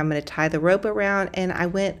little thing I'm going to tie the rope around, and I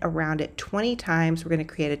went around it 20 times. We're going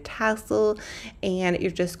to create a tassel, and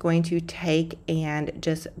you're just going to take and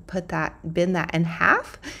just bend that in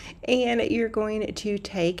half, and you're going to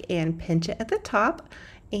take and pinch it at the top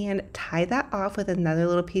and tie that off with another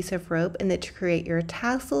little piece of rope. And then to create your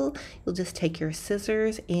tassel, you'll just take your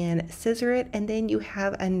scissors and scissor it, and then you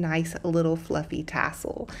have a nice little fluffy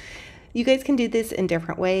tassel. You guys can do this in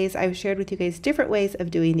different ways. I've shared with you guys different ways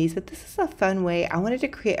of doing these, but this is a fun way. I wanted to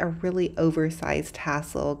create a really oversized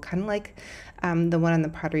tassel, kind of like the one on the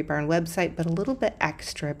Pottery Barn website, but a little bit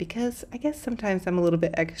extra, because I guess sometimes I'm a little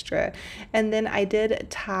bit extra. And then I did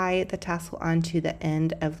tie the tassel onto the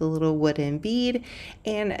end of the little wooden bead.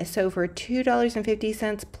 And so for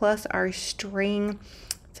 $2.50 plus our string,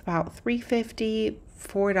 it's about $3.50,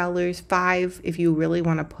 $4, $5 if you really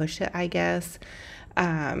want to push it, I guess.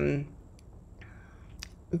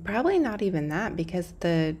 Probably not even that, because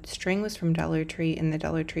the string was from Dollar Tree in the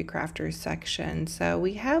Dollar Tree Crafters section. So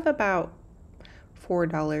we have about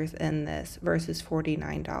 $4 in this versus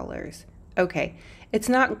 $49. Okay, it's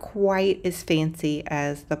not quite as fancy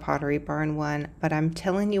as the Pottery Barn one, but I'm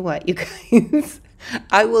telling you what, you guys,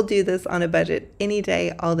 I will do this on a budget any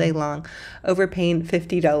day, all day long, overpaying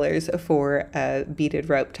 $50 for a beaded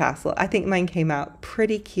rope tassel. I think mine came out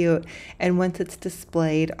pretty cute, and once it's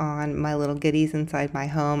displayed on my little goodies inside my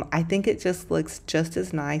home, I think it just looks just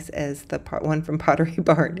as nice as the one from Pottery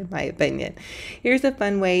Barn, in my opinion. Here's a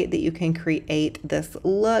fun way that you can create this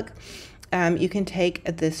look. You can take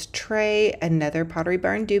this tray, another Pottery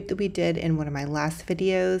Barn dupe that we did in one of my last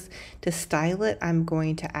videos. To style it, I'm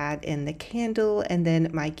going to add in the candle and then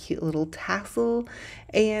my cute little tassel.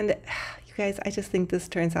 And you guys, I just think this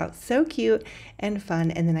turns out so cute and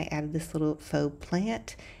fun. And then I added this little faux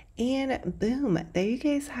plant. And boom, there you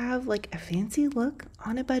guys have like a fancy look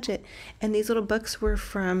on a budget. And these little books were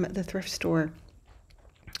from the thrift store.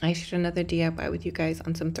 I shared another DIY with you guys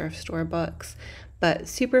on some thrift store books, but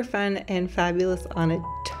super fun and fabulous on a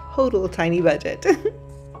total tiny budget.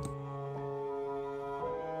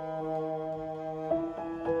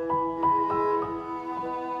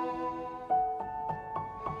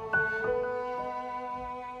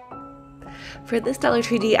 For this Dollar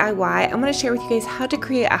Tree DIY, I'm going to share with you guys how to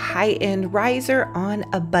create a high-end riser on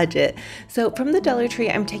a budget. So from the Dollar Tree,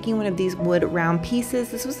 I'm taking one of these wood round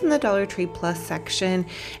pieces. This was in the Dollar Tree Plus section,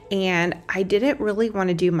 and I didn't really want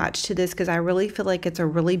to do much to this because I really feel like it's a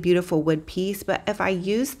really beautiful wood piece. But if I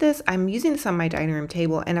use this, I'm using this on my dining room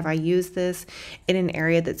table, and if I use this in an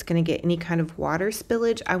area that's going to get any kind of water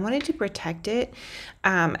spillage, I wanted to protect it.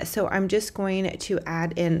 So I'm just going to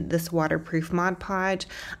add in this waterproof Mod Podge.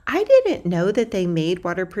 I didn't know that they made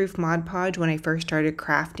waterproof Mod Podge when I first started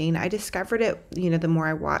crafting. I discovered it, the more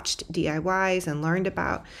I watched DIYs and learned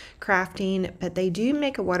about crafting, but they do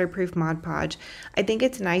make a waterproof Mod Podge. I think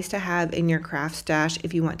it's nice to have in your craft stash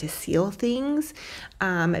if you want to seal things,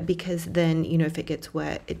 because then, if it gets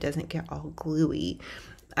wet, it doesn't get all gluey.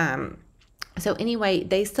 So anyway,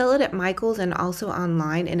 they sell it at Michael's and also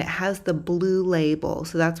online, and it has the blue label.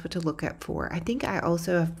 So that's what to look up for. I think I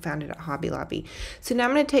also have found it at Hobby Lobby. So now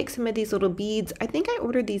I'm going to take some of these little beads. I think I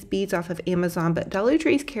ordered these beads off of Amazon, but Dollar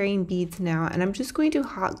Tree's carrying beads now, and I'm just going to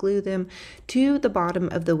hot glue them to the bottom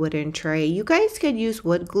of the wooden tray. You guys could use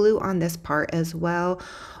wood glue on this part as well,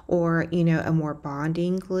 or a more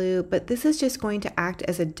bonding glue, but this is just going to act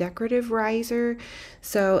as a decorative riser,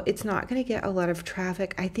 so it's not going to get a lot of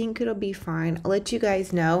traffic. I think it'll be fine. I'll let you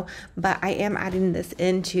guys know, but I am adding this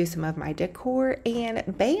into some of my decor, and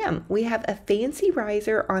bam, we have a fancy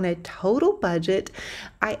riser on a total budget.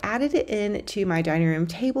 I added it into my dining room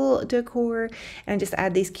table decor, and I just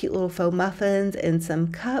add these cute little faux muffins and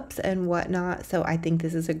some cups and whatnot. So I think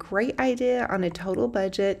this is a great idea on a total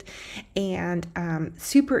budget, and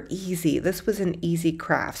super easy. This was an easy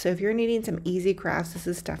craft. So if you're needing some easy crafts, this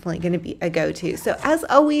is definitely going to be a go-to. So as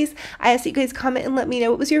always, I ask you guys comment and let me know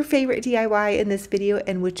what was your favorite DIY in this video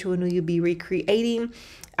and which one will you be recreating.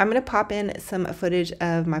 I'm going to pop in some footage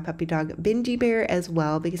of my puppy dog Benji Bear as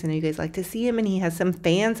well, because I know you guys like to see him, and he has some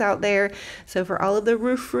fans out there. So for all of the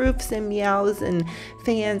roofs and meows and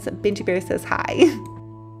fans, Benji Bear says hi.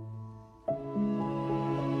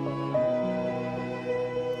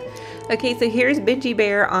 Okay, so here's Benji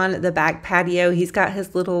Bear on the back patio. He's got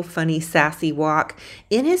his little funny sassy walk.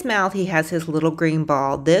 In his mouth, he has his little green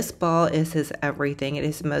ball. This ball is his everything. It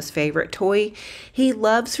is his most favorite toy. He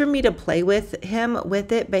loves for me to play with him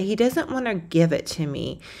with it, but he doesn't want to give it to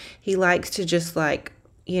me. He likes to just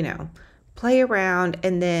play around,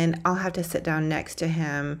 and then I'll have to sit down next to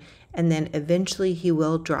him and then eventually he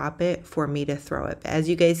will drop it for me to throw it. But as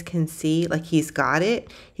you guys can see, like he's got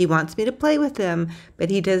it. He wants me to play with him, but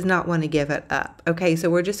he does not want to give it up. Okay, so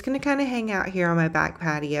we're just going to kind of hang out here on my back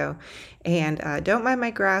patio, and don't mind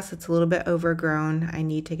my grass. It's a little bit overgrown. I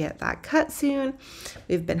need to get that cut soon.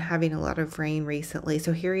 We've been having a lot of rain recently.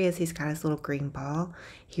 So here he is. He's got his little green ball.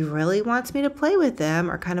 He really wants me to play with them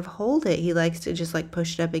or kind of hold it. He likes to just like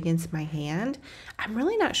push it up against my hand. I'm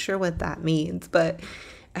really not sure what that means, but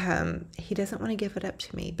he doesn't want to give it up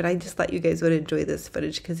to me. But I just thought you guys would enjoy this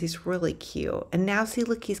footage because he's really cute. And now see,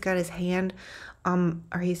 look, he's got his hand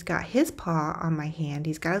or he's got his paw on my hand.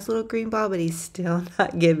 He's got his little green ball, but he's still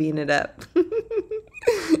not giving it up.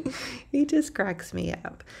 He just cracks me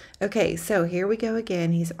up. Okay, so here we go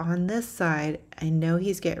again. He's on this side. I know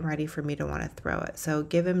he's getting ready for me to want to throw it. So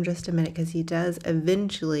give him just a minute because he does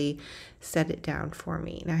eventually set it down for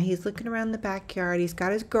me. Now he's looking around the backyard. He's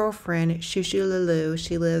got his girlfriend, Shushu Lulu.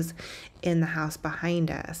 She lives in the house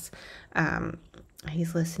behind us.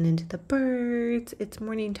 He's listening to the birds. It's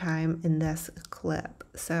morning time in this clip.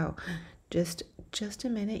 So just a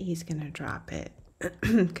minute, he's going to drop it.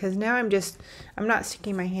 Because now I'm not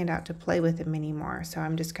sticking my hand out to play with him anymore. So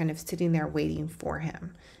I'm just kind of sitting there waiting for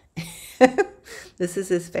him. This is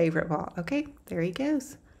his favorite ball. Okay, there he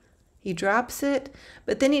goes. He drops it,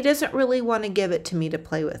 but then he doesn't really want to give it to me to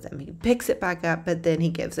play with him. He picks it back up, but then he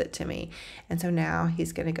gives it to me. And so now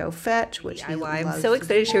he's going to go fetch, which he loves. I'm so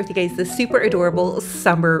excited to share with you guys this super adorable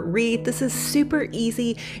summer wreath. This is super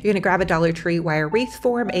easy. You're going to grab a Dollar Tree wire wreath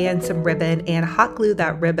form and some ribbon and hot glue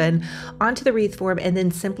that ribbon onto the wreath form and then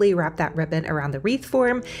simply wrap that ribbon around the wreath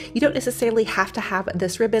form. You don't necessarily have to have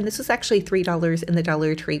this ribbon. This was actually $3 in the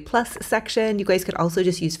Dollar Tree Plus section. You guys could also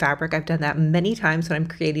just use fabric. I've done that many times when I'm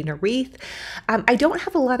creating a wreath. I don't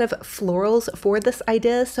have a lot of florals for this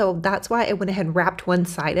idea, so that's why I went ahead and wrapped one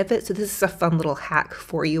side of it. So this is a fun little hack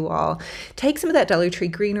for you all. Take some of that Dollar Tree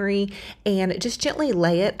greenery and just gently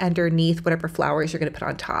lay it underneath whatever flowers you're going to put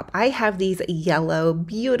on top. I have these yellow,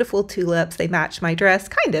 beautiful tulips. They match my dress,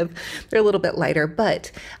 kind of. They're a little bit lighter,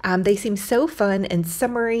 but they seem so fun and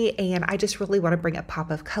summery, and I just really want to bring a pop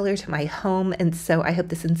of color to my home, and so I hope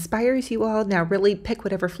this inspires you all. Now really pick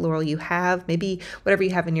whatever floral you have, maybe whatever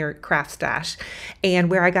you have in your craft stash.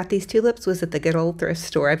 And where I got these tulips was at the good old thrift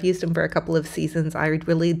store. I've used them for a couple of seasons. I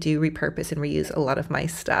really do repurpose and reuse a lot of my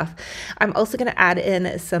stuff. I'm also going to add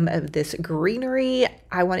in some of this greenery.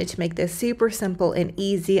 I wanted to make this super simple and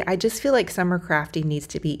easy. I just feel like summer crafting needs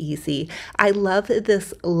to be easy. I love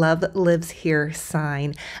this Love Lives Here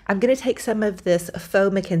sign. I'm going to take some of this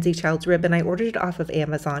faux Mackenzie Childs ribbon. I ordered it off of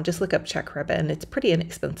Amazon. Just look up check ribbon. It's pretty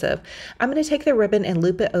inexpensive. I'm going to take the ribbon and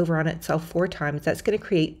loop it over on itself 4 times. That's going to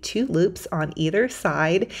create 2 loops on either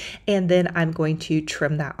side, and then I'm going to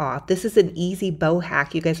trim that off. This is an easy bow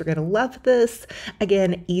hack. You guys are going to love this.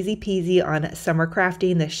 Again, easy peasy on summer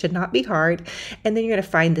crafting. This should not be hard. And then you're going to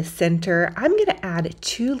find the center. I'm going to add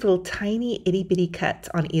 2 little tiny itty bitty cuts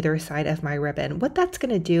on either side of my ribbon. What that's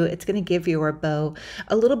going to do, it's going to give your bow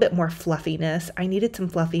a little bit more fluffiness. I needed some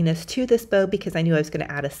fluffiness to this bow because I knew I was going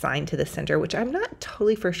to add a sign to the center, which I'm not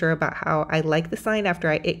totally for sure about how I like the sign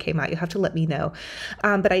after it came out. You'll have to let me know.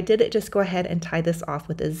 But I did it. Just go ahead and tie this off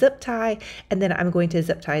with a zip tie, and then I'm going to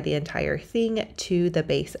zip tie the entire thing to the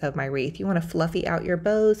base of my wreath. You want to fluffy out your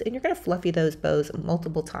bows, and you're going to fluffy those bows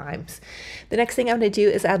multiple times. The next thing I'm going to do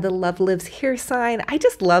is add the Love Lives Here sign. I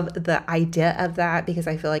just love the idea of that because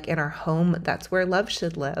I feel like in our home, that's where love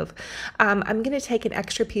should live. I'm going to take an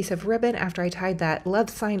extra piece of ribbon after I tied that love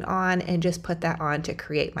sign on and just put that on to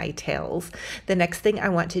create my tails. The next thing I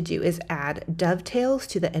want to do is add dovetails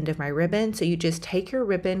to the end of my ribbon. So you just take your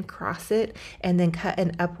ribbon, cross it, and then cut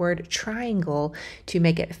an upward triangle to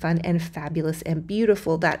make it fun and fabulous and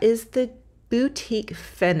beautiful. That is the boutique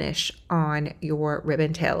finish on your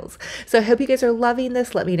ribbon tails. So I hope you guys are loving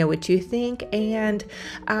this. Let me know what you think. And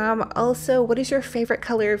also, what is your favorite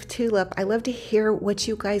color of tulip? I love to hear what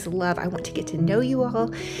you guys love. I want to get to know you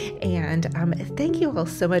all. And thank you all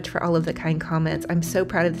so much for all of the kind comments. I'm so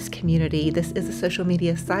proud of this community. This is a social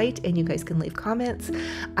media site and you guys can leave comments.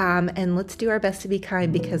 And let's do our best to be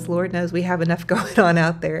kind because Lord knows we have enough going on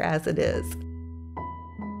out there as it is.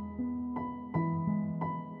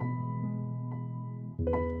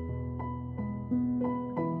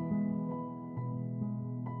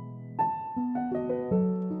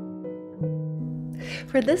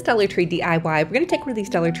 For this Dollar Tree DIY, we're going to take one of these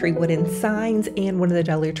Dollar Tree wooden signs and one of the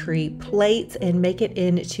Dollar Tree plates and make it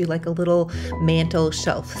into like a little mantle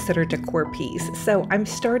shelf sitter decor piece. So I'm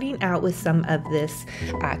starting out with some of this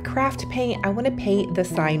craft paint. I want to paint the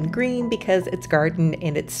sign green because it's garden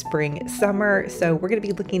and it's spring, summer. So we're going to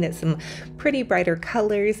be looking at some pretty brighter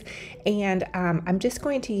colors. And I'm just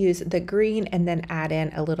going to use the green and then add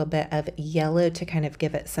in a little bit of yellow to kind of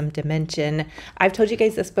give it some dimension. I've told you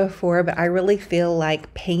guys this before, but I really feel like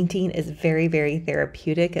painting is very, very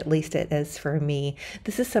therapeutic. At least it is for me.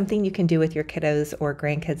 This is something you can do with your kiddos or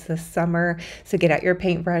grandkids this summer. So get out your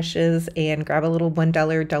paintbrushes and grab a little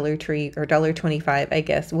 $1 Dollar Tree or $1.25, I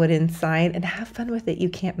guess, wooden sign and have fun with it. You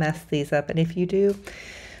can't mess these up. And if you do,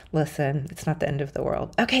 listen, it's not the end of the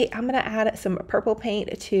world. Okay, I'm gonna add some purple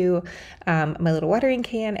paint to my little watering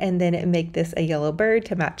can and then make this a yellow bird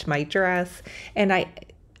to match my dress. And I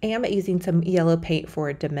am using some yellow paint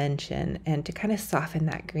for dimension and to kind of soften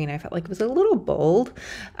that green. I felt like it was a little bold,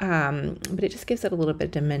 but it just gives it a little bit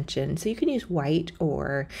of dimension. So you can use white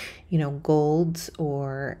or, you know, golds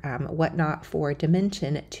or whatnot for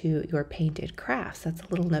dimension to your painted crafts. That's a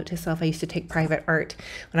little note to self. I used to take private art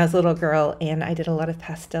when I was a little girl and I did a lot of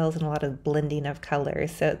pastels and a lot of blending of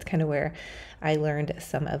colors. So it's kind of where I learned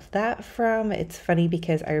some of that from. It's funny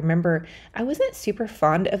because I remember I wasn't super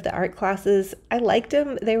fond of the art classes. I liked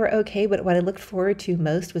them, they were okay, but what I looked forward to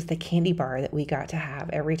most was the candy bar that we got to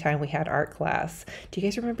have every time we had art class. Do you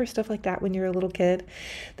guys remember stuff like that when you were a little kid?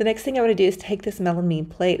 The next thing I want to do is take this melamine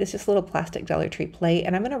plate. It's just a little plastic Dollar Tree plate,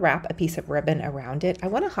 and I'm going to wrap a piece of ribbon around it. I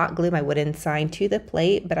want to hot glue my wooden sign to the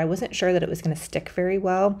plate, but I wasn't sure that it was going to stick very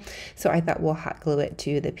well, so I thought we'll hot glue it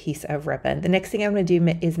to the piece of ribbon. The next thing I'm going to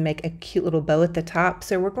do is make a cute little bow at the top.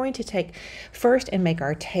 So we're going to take first and make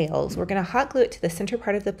our tails. We're going to hot glue it to the center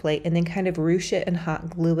part of the plate and then kind of ruche it and hot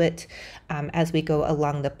glue it as we go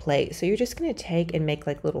along the plate. So you're just going to take and make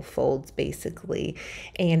like little folds basically.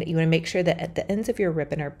 And you want to make sure that at the ends of your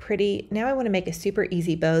ribbon are pretty. Now I want to make a super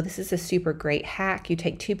easy bow. This is a super great hack. You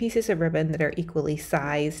take 2 pieces of ribbon that are equally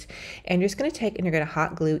sized and you're just going to take and you're going to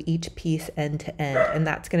hot glue each piece end to end, and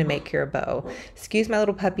that's going to make your bow. Excuse my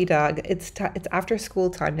little puppy dog. It's after school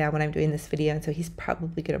time now when I'm doing this video, and so he's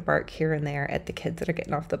probably going to bark here and there at the kids that are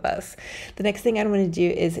getting off the bus. The next thing I'm going to do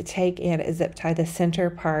is take and zip tie the center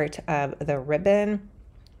part of the ribbon.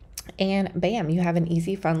 And bam, you have an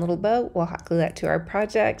easy, fun little bow. We'll hot glue that to our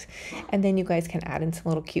project. And then you guys can add in some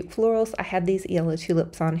little cute florals. I had these yellow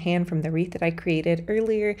tulips on hand from the wreath that I created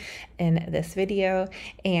earlier in this video.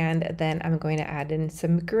 And then I'm going to add in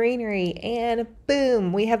some greenery and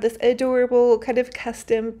boom, we have this adorable kind of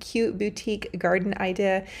custom, cute boutique garden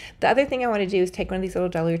idea. The other thing I want to do is take one of these little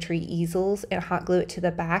Dollar Tree easels and hot glue it to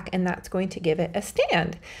the back, and that's going to give it a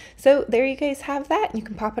stand. So there you guys have that. You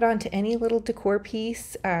can pop it onto any little decor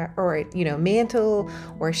piece, or, you know, mantle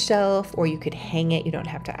or shelf, or you could hang it. You don't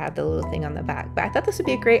have to add the little thing on the back. But I thought this would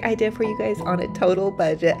be a great idea for you guys on a total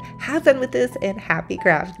budget. Have fun with this and happy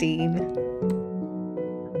crafting.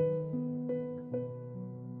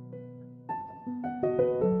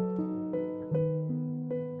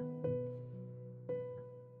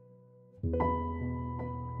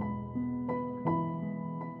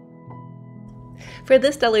 For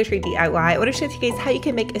this Dollar Tree DIY, I want to show you guys how you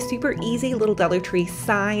can make a super easy little Dollar Tree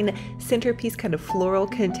sign centerpiece kind of floral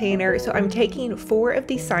container. So I'm taking 4 of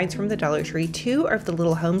these signs from the Dollar Tree. 2 are the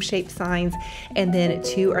little home-shaped signs, and then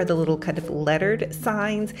 2 are the little kind of lettered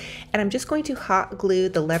signs. And I'm just going to hot glue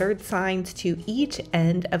the lettered signs to each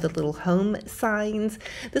end of the little home signs.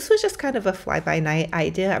 This was just kind of a fly-by-night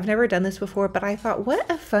idea. I've never done this before, but I thought, what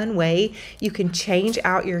a fun way you can change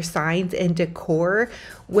out your signs and decor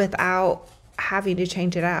without having to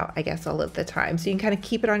change it out, I guess, all of the time. So you can kind of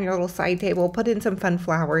keep it on your little side table, put in some fun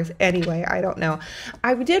flowers. Anyway, I don't know.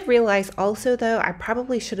 I did realize also though, I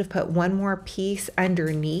probably should have put one more piece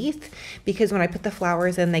underneath, because when I put the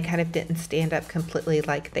flowers in, they kind of didn't stand up completely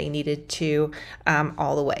like they needed to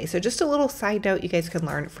all the way. So just a little side note, you guys can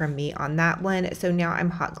learn from me on that one. So now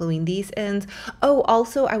I'm hot gluing these ends. Oh,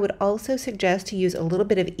 also, I would also suggest to use a little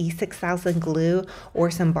bit of E6000 glue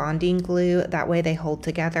or some bonding glue. That way they hold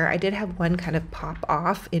together. I did have one kind of pop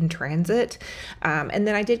off in transit, and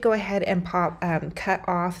then I did go ahead and cut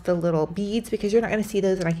off the little beads because you're not going to see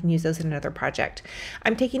those, and I can use those in another project.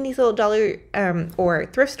 I'm taking these little dollar or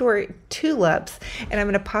thrift store tulips, and I'm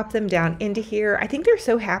going to pop them down into here. I think they're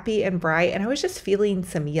so happy and bright, and I was just feeling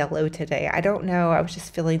some yellow today. I don't know, I was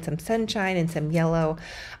just feeling some sunshine and some yellow.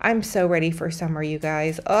 I'm so ready for summer, you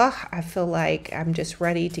guys. Oh, I feel like I'm just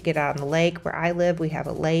ready to get out on the lake. Where I live, we have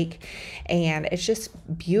a lake, and it's just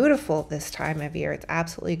beautiful this time of year. It's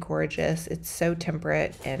absolutely gorgeous. It's so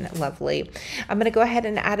temperate and lovely. I'm going to go ahead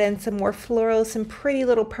and add in some more florals, some pretty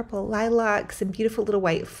little purple lilacs, some beautiful little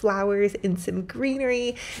white flowers, and some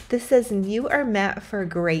greenery. This says you are meant for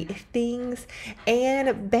great things.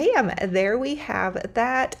 And bam, there we have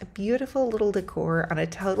that beautiful little decor on a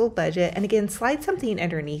total budget. And again, slide something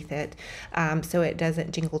underneath it so it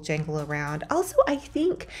doesn't jingle jangle around. Also, I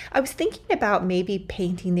was thinking about maybe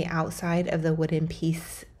painting the outside of the wooden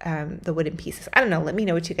pieces. I don't know. Let me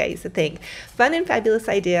know what you guys think. Fun and fabulous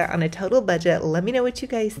idea on a total budget. Let me know what you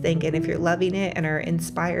guys think, and if you're loving it and are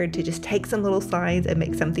inspired to just take some little signs and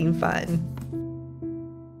make something fun.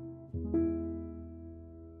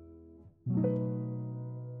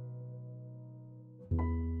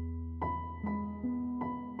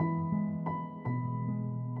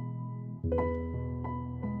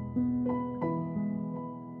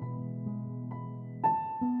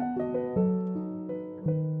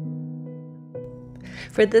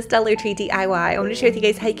 For this Dollar Tree DIY, I want to share with you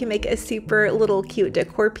guys how you can make a super little cute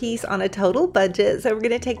decor piece on a total budget. So we're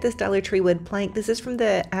going to take this Dollar Tree wood plank. This is from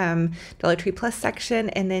the Dollar Tree Plus section,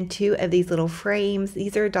 and then 2 of these little frames.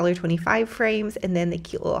 These are $1.25 frames, and then the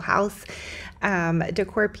cute little house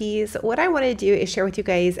decor piece. What I want to do is share with you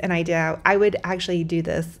guys an idea. I would actually do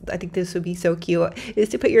this. I think this would be so cute, is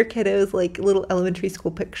to put your kiddos like little elementary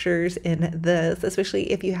school pictures in this,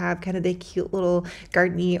 especially if you have kind of the cute little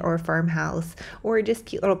gardeny or farmhouse or just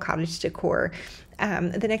cute little cottage decor.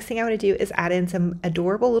 The next thing I want to do is add in some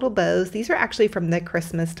adorable little bows. These are actually from the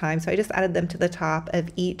Christmas time, so I just added them to the top of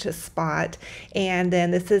each spot. And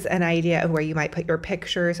then this is an idea of where you might put your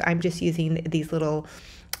pictures. I'm just using these little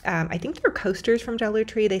I think they're coasters from Dollar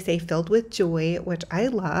Tree. They say filled with joy, which I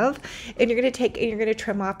love. And you're going to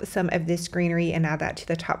trim off some of this greenery and add that to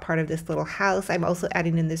the top part of this little house. I'm also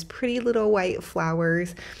adding in this pretty little white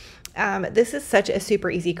flowers. This is such a super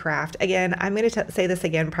easy craft. Again, I'm going to say this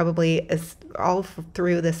again probably all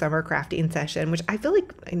through the summer crafting session, which I feel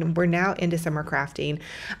like we're now into summer crafting,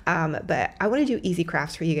 but I want to do easy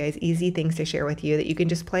crafts for you guys, easy things to share with you that you can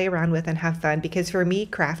just play around with and have fun, because for me,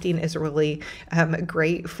 crafting is really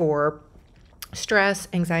great for stress,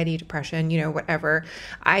 anxiety, depression, whatever.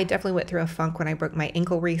 I definitely went through a funk when I broke my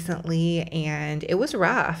ankle recently, and it was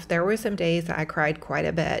rough. There were some days that I cried quite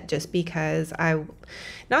a bit just because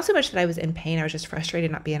not so much that I was in pain, I was just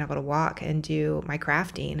frustrated not being able to walk and do my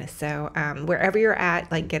crafting. So wherever you're at,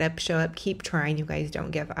 like, get up, show up, keep trying. You guys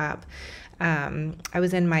don't give up. I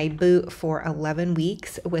was in my boot for 11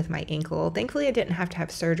 weeks with my ankle. Thankfully, I didn't have to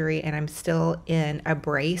have surgery, and I'm still in a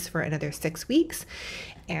brace for another 6 weeks.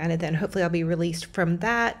 And then hopefully I'll be released from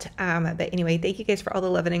that. But anyway, thank you guys for all the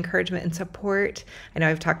love and encouragement and support. I know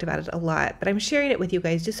I've talked about it a lot, but I'm sharing it with you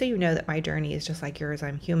guys just so you know that my journey is just like yours.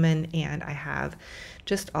 I'm human, and I have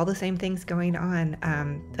just all the same things going on.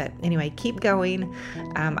 But anyway, keep going.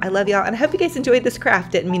 I love y'all, and I hope you guys enjoyed this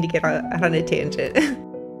craft. Didn't mean to get out on a tangent.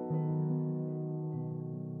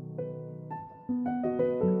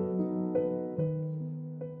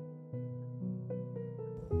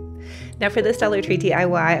 Now for this Dollar Tree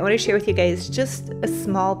DIY, I want to share with you guys just a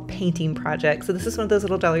small painting project. So this is one of those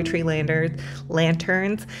little Dollar Tree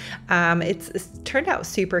lanterns. It's turned out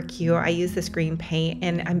super cute. I use this green paint,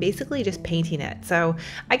 and I'm basically just painting it. So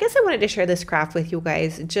I guess I wanted to share this craft with you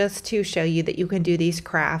guys just to show you that you can do these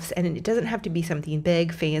crafts, and it doesn't have to be something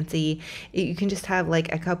big, fancy. You can just have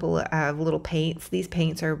like a couple of little paints. These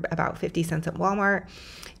paints are about 50 cents at Walmart.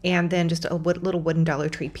 And then just a little wooden Dollar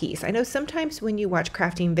Tree piece. I know sometimes when you watch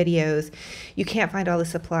crafting videos, you can't find all the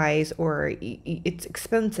supplies, or it's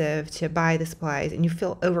expensive to buy the supplies, and you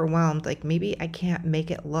feel overwhelmed, like maybe I can't make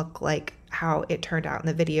it look like how it turned out in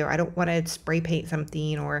the video. I don't want to spray paint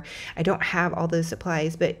something, or I don't have all those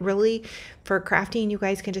supplies. But really, for crafting, you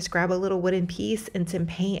guys can just grab a little wooden piece and some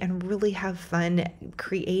paint and really have fun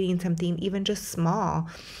creating something, even just small.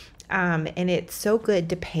 And it's so good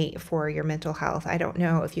to paint for your mental health. I don't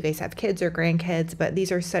know if you guys have kids or grandkids, but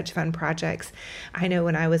these are such fun projects. I know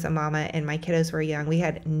when I was a mama and my kiddos were young, we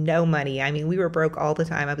had no money. I mean, we were broke all the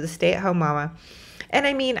time. I was a stay-at-home mama. And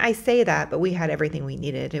I mean, I say that, but we had everything we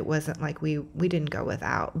needed. It wasn't like we didn't go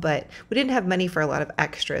without, but we didn't have money for a lot of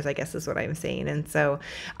extras, I guess is what I'm saying. And so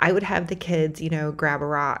I would have the kids, grab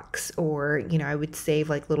rocks, or, I would save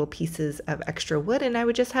like little pieces of extra wood, and I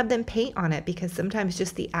would just have them paint on it, because sometimes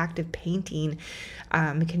just the act of painting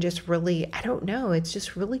can just really, I don't know, it's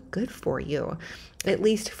just really good for you. At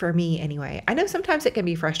least for me anyway. I know sometimes it can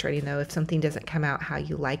be frustrating though if something doesn't come out how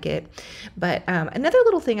you like it. But another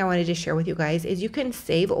little thing I wanted to share with you guys is you can can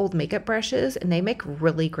save old makeup brushes, and they make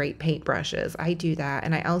really great paint brushes. I do that.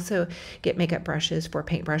 And I also get makeup brushes for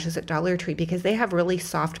paint brushes at Dollar Tree because they have really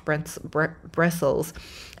soft bristles.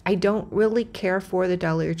 I don't really care for the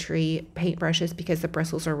Dollar Tree paint brushes because the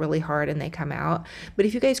bristles are really hard and they come out. But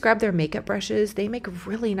if you guys grab their makeup brushes, they make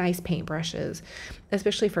really nice paint brushes,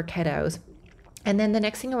 especially for kiddos. And then the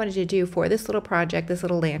next thing I wanted to do for this little project, this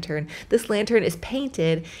lantern is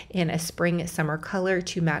painted in a spring summer color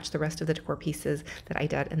to match the rest of the decor pieces that I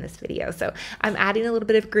did in this video. So I'm adding a little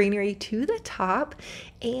bit of greenery to the top,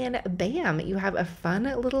 and bam, you have a fun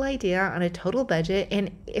little idea on a total budget. And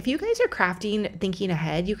if you guys are crafting, thinking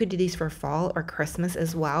ahead, you could do these for fall or Christmas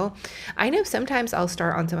as well. I know sometimes I'll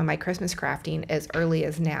start on some of my Christmas crafting as early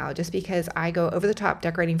as now, just because I go over the top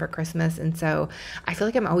decorating for Christmas. And so I feel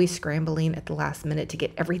like I'm always scrambling at the last minute to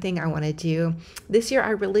get everything I want to do. This year,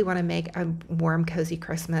 I really want to make a warm, cozy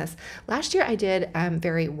Christmas. Last year, I did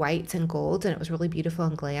very whites and golds, and it was really beautiful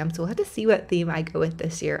and glam. So we'll have to see what theme I go with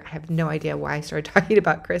this year. I have no idea why I started talking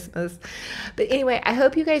about Christmas. But anyway, I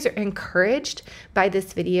hope you guys are encouraged by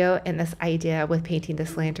this video and this idea with painting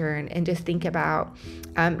this lantern, and just think about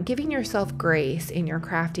giving yourself grace in your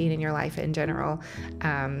crafting and your life in general,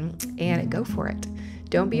 and go for it.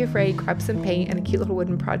 Don't be afraid. Grab some paint and a cute little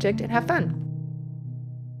wooden project and have fun.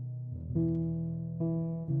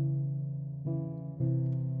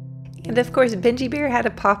 And of course, Benji Bear had to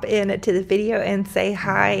pop in to the video and say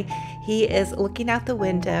hi. He is looking out the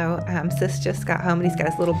window. Sis just got home and he's got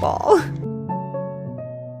his little ball.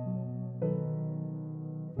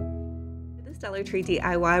 Dollar Tree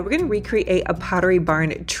DIY, we're going to recreate a Pottery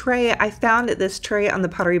Barn tray. I found this tray on the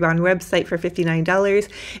Pottery Barn website for $59,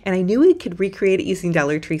 and I knew we could recreate it using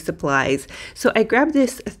Dollar Tree supplies. So I grabbed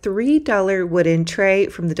this $3 wooden tray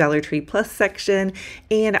from the Dollar Tree Plus section,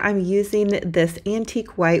 and I'm using this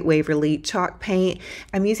antique white Waverly chalk paint.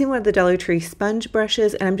 I'm using one of the Dollar Tree sponge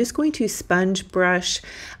brushes, and I'm just going to sponge brush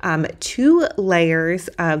 2 layers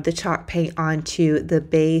of the chalk paint onto the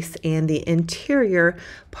base and the interior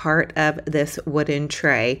part of this wooden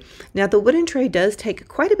tray. Now the wooden tray does take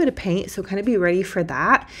quite a bit of paint, so kind of be ready for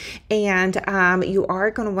that. And you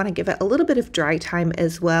are going to want to give it a little bit of dry time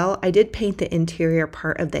as well. I did paint the interior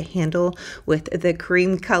part of the handle with the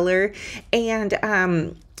cream color,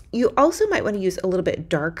 and you also might want to use a little bit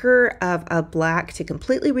darker of a black to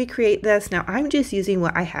completely recreate this. Now I'm just using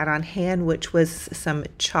what I had on hand, which was some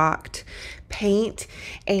chalked paint,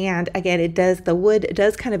 and again, the wood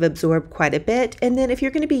does kind of absorb quite a bit. And then if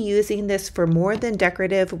you're going to be using this for more than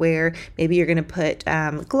decorative, where maybe you're going to put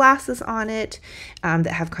glasses on it that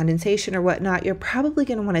have condensation or whatnot, you're probably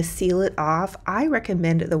going to want to seal it off. I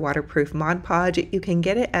recommend the waterproof Mod Podge. You can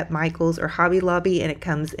get it at Michael's or Hobby Lobby, and it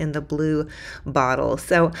comes in the blue bottle.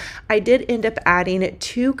 So I did end up adding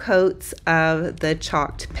 2 coats of the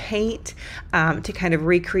chalked paint to kind of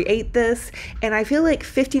recreate this, and I feel like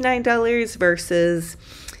 $59 versus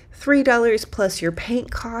 $3 plus your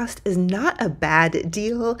paint cost is not a bad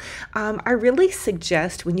deal. I really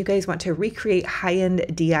suggest when you guys want to recreate high-end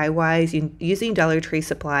DIYs using Dollar Tree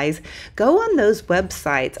supplies, go on those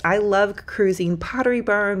websites. I love cruising Pottery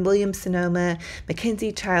Barn, Williams-Sonoma,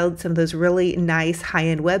 Mackenzie Child, some of those really nice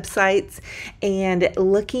high-end websites, and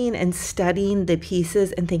looking and studying the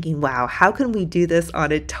pieces and thinking, wow, how can we do this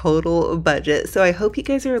on a total budget? So I hope you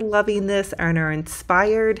guys are loving this and are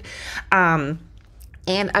inspired.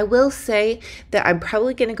 And I will say that I'm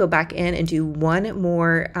probably going to go back in and do one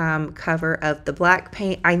more cover of the black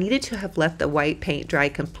paint. I needed to have left the white paint dry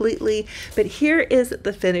completely, but here is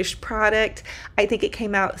the finished product. I think it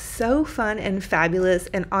came out so fun and fabulous,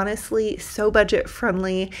 and honestly so budget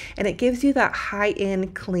friendly, and it gives you that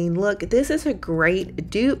high-end clean look. This is a great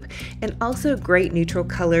dupe, and also great neutral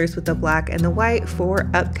colors with the black and the white for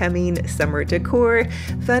upcoming summer decor.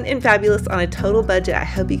 Fun and fabulous on a total budget. I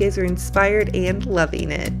hope you guys are inspired and loving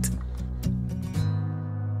it.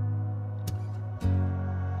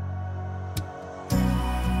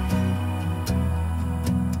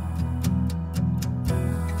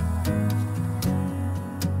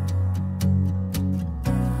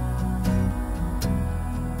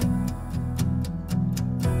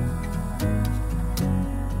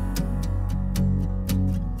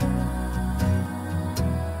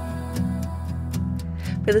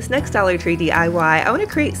 For For this next Dollar Tree DIY, I want to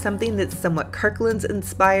create something that's somewhat Kirkland's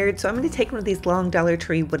inspired, so I'm going to take one of these long Dollar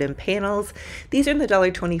Tree wooden panels. These are in the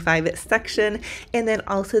 $1.25 section, and then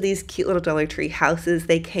also these cute little Dollar Tree houses.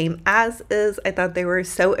 They came as is. I thought they were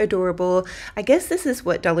so adorable. I guess this is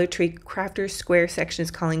what Dollar Tree Crafters Square section is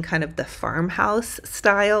calling kind of the farmhouse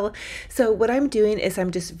style. So what I'm doing is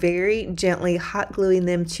I'm just very gently hot gluing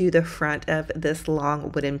them to the front of this long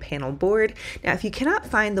wooden panel board. Now, if you cannot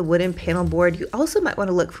find the wooden panel board, you also might want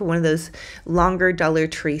to look for one of those longer Dollar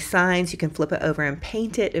Tree signs. You can flip it over and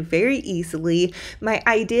paint it very easily. My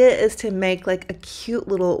idea is to make like a cute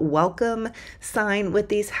little welcome sign with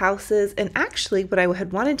these houses. And actually what I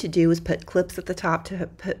had wanted to do was put clips at the top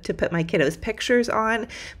to put my kiddos' pictures on,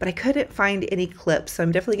 but I couldn't find any clips. So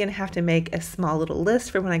I'm definitely going to have to make a small little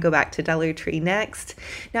list for when I go back to Dollar Tree next.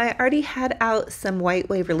 Now, I already had out some white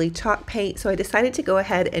Waverly chalk paint, so I decided to go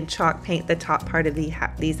ahead and chalk paint the top part of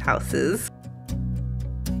these houses.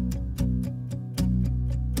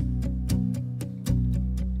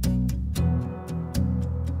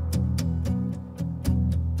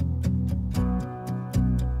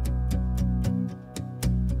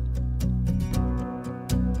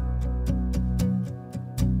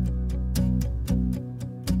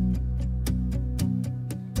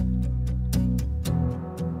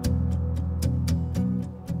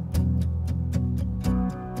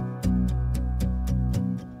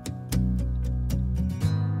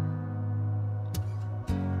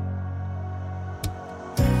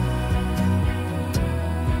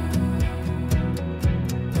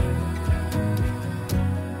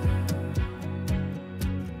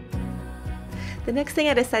 The next thing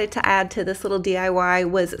I decided to add to this little DIY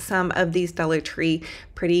was some of these Dollar Tree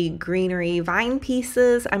pretty greenery vine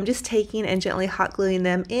pieces. I'm just taking and gently hot gluing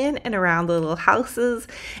them in and around the little houses.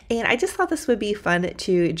 And I just thought this would be fun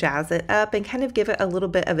to jazz it up and kind of give it a little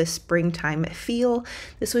bit of a springtime feel.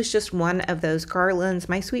 This was just one of those garlands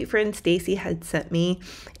my sweet friend Stacy had sent me.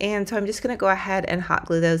 And so I'm just going to go ahead and hot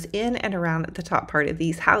glue those in and around the top part of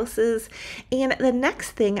these houses. And the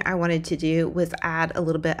next thing I wanted to do was add a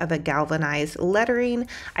little bit of a galvanized lettering.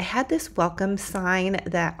 I had this welcome sign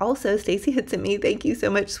that also Stacy had sent me. Thank you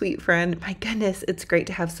so much, sweet friend. My goodness, it's great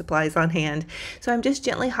to have supplies on hand. So I'm just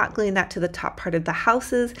gently hot gluing that to the top part of the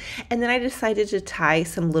houses, and then I decided to tie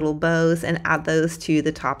some little bows and add those to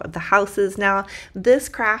the top of the houses. Now, this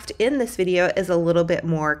craft in this video is a little bit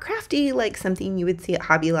more crafty, like something you would see at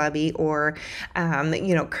Hobby Lobby or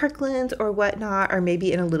you know, Kirkland's or whatnot, or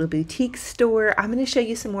maybe in a little boutique store. I'm going to show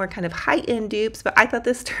you some more kind of high-end dupes, but I thought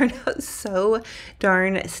this turned out so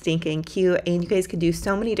darn stinking cute, and you guys could do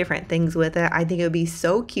so many different things with it. I think it would be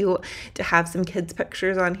so cute to have some kids'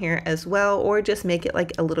 pictures on here as well, or just make it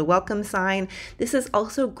like a little welcome sign. This is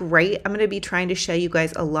also great. I'm going to be trying to show you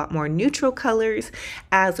guys a lot more neutral colors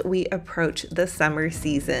as we approach the summer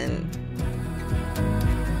season.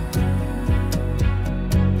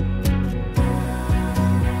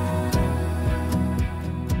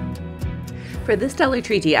 For this Dollar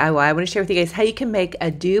Tree DIY, I want to share with you guys how you can make a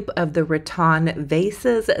dupe of the rattan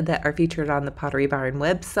vases that are featured on the Pottery Barn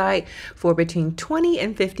website for between $20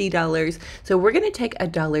 and $50. So we're going to take a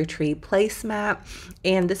Dollar Tree placemat,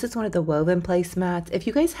 and this is one of the woven placemats. If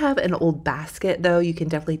you guys have an old basket though, you can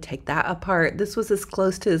definitely take that apart. This was as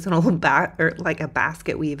close to an old like a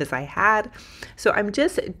basket weave as I had. So I'm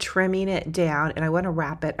just trimming it down, and I want to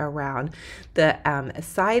wrap it around the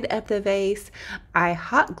side of the vase. I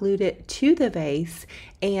hot glued it to the vase,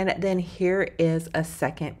 and then here is a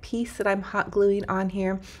second piece that I'm hot gluing on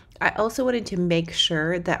here. I also wanted to make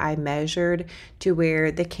sure that I measured to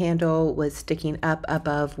where the candle was sticking up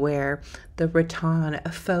above where the rattan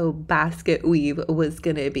faux basket weave was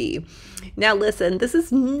gonna be. Now listen, this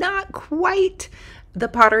is not quite the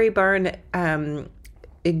Pottery Barn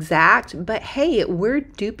exact, but hey, we're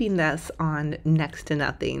duping this on next to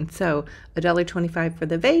nothing. So $1.25 for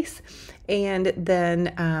the vase, and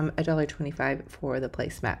then $1.25 for the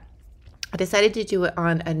placemat. I decided to do it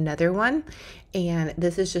on another one, and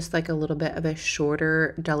this is just like a little bit of a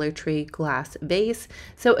shorter Dollar Tree glass vase.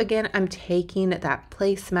 So again, I'm taking that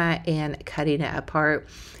placemat and cutting it apart.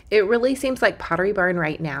 It really seems like Pottery Barn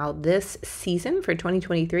right now, this season for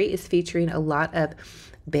 2023, is featuring a lot of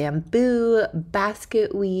bamboo,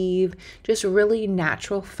 basket weave, just really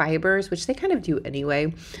natural fibers, which they kind of do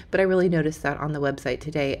anyway, but I really noticed that on the website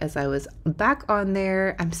today as I was back on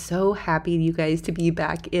there. I'm so happy, you guys, to be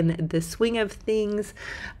back in the swing of things.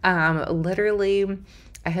 Literally,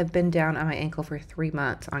 I have been down on my ankle for 3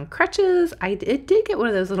 months on crutches. I did get one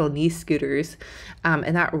of those little knee scooters,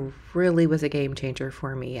 and that really was a game changer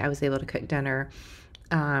for me. I was able to cook dinner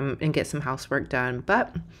and get some housework done,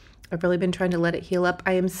 but I've really been trying to let it heal up.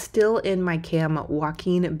 I am still in my cam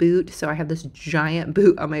walking boot, so I have this giant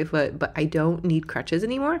boot on my foot, but I don't need crutches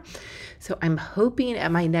anymore. So I'm hoping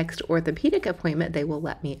at my next orthopedic appointment, they will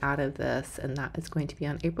let me out of this, and that is going to be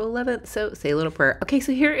on April 11th, so say a little prayer. Okay,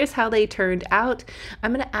 so here is how they turned out.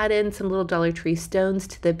 I'm gonna add in some little Dollar Tree stones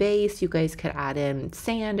to the base. You guys could add in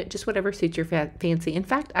sand, just whatever suits your fancy. In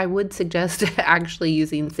fact, I would suggest actually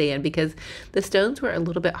using sand because the stones were a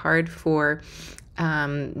little bit hard for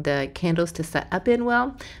the candles to set up in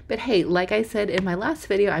well. But hey, like I said in my last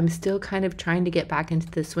video, I'm still kind of trying to get back into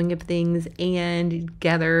the swing of things and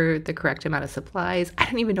gather the correct amount of supplies. I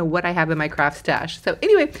don't even know what I have in my craft stash. So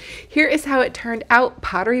anyway, here is how it turned out.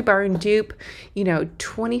 Pottery Barn dupe, you know,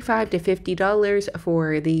 $25 to $50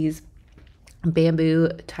 for these bamboo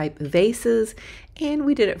type vases, and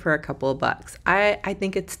we did it for a couple of bucks. I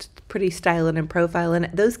think it's pretty styling and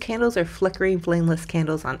profiling. Those candles are flickering flameless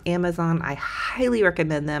candles on Amazon. I highly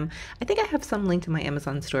recommend them. I think I have some linked in my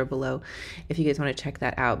Amazon store below if you guys want to check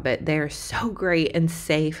that out, but they're so great and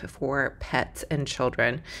safe for pets and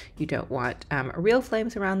children. You don't want real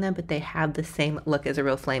flames around them, but they have the same look as a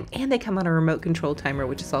real flame, and they come on a remote control timer,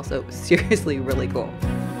 which is also seriously really cool.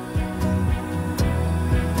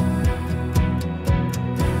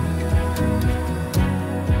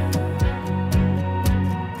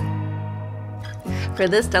 For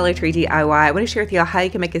this Dollar Tree DIY, I want to share with you how you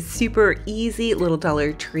can make a super easy little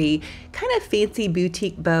Dollar Tree kind of fancy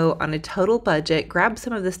boutique bow on a total budget. Grab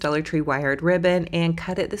some of this Dollar Tree wired ribbon and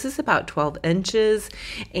cut it. This is about 12 inches,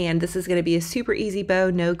 and this is going to be a super easy bow,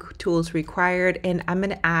 no tools required. And I'm going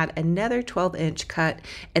to add another 12-inch cut,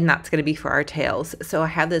 and that's going to be for our tails. So I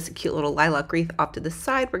have this cute little lilac wreath off to the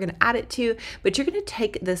side we're going to add it to, but you're going to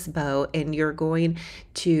take this bow and you're going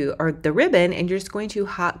to, or the ribbon, and you're just going to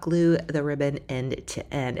hot glue the ribbon end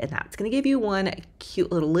to end, and that's going to give you one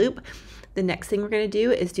cute little loop. The next thing we're going to do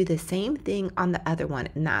is do the same thing on the other one,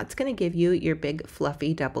 and that's going to give you your big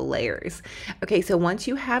fluffy double layers. Okay, so once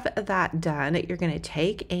you have that done, you're going to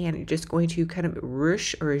take and you're just going to kind of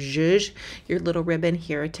ruche or zhuzh your little ribbon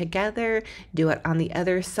here together. Do it on the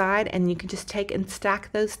other side, and you can just take and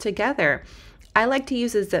stack those together. I like to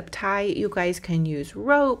use a zip tie. You guys can use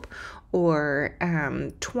rope or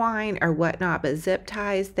twine or whatnot, but zip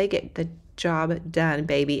ties, they get the job done,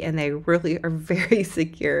 baby, and they really are very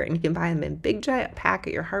secure, and you can buy them in big giant pack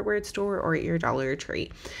at your hardware store or at your Dollar Tree.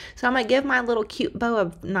 So I'm gonna give my little cute bow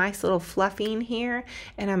a nice little fluffing here,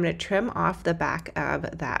 and I'm gonna trim off the back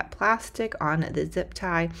of that plastic on the zip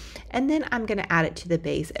tie, and then I'm gonna add it to the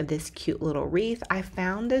base of this cute little wreath. I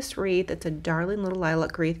found this wreath. It's a darling little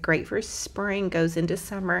lilac wreath, great for spring, goes into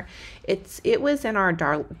summer. It was in our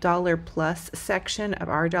dollar plus section of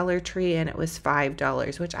our Dollar Tree, and it was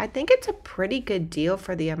 $5, which I think it's a pretty good deal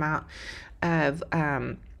for the amount of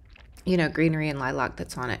you know, greenery and lilac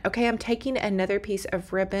that's on it. Okay, I'm taking another piece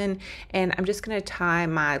of ribbon, and I'm just going to tie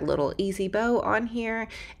my little easy bow on here,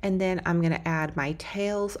 and then I'm going to add my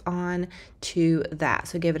tails on to that.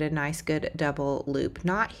 So give it a nice good double loop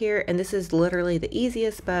knot here, and this is literally the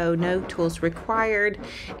easiest bow, no tools required,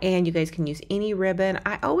 and you guys can use any ribbon.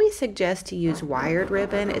 I always suggest to use wired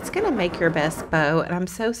ribbon. It's going to make your best bow, and I'm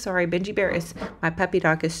so sorry, Benji Bear is, my puppy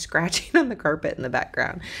dog is scratching on the carpet in the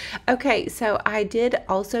background. Okay, so I did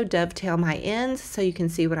also dovetail my ends so you can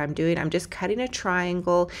see what I'm doing. I'm just cutting a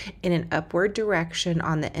triangle in an upward direction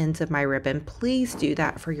on the ends of my ribbon. Please do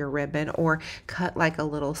that for your ribbon, or cut like a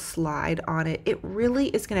little slide on it. It really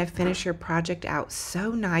is going to finish your project out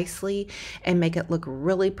so nicely and make it look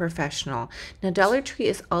really professional. Now Dollar Tree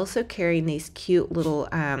is also carrying these cute little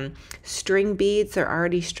string beads. They're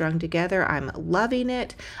already strung together. I'm loving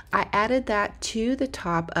it. I added that to the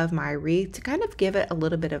top of my wreath to kind of give it a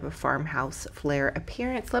little bit of a farmhouse flair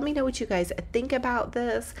appearance. Let me know what you guys think about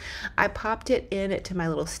this. I popped it into my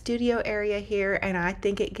little studio area here, and I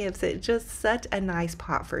think it gives it just such a nice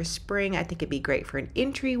pop for spring. I think it'd be great for an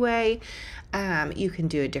entryway. You can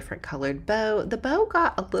do a different colored bow. The bow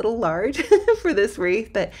got a little large for this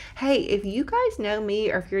wreath, but hey, if you guys know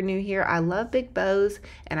me or if you're new here, I love big bows,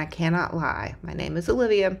 and I cannot lie. My name is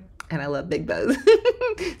Olivia, and I love big bows.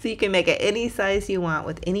 So you can make it any size you want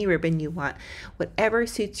with any ribbon you want, whatever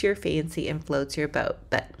suits your fancy and floats your boat.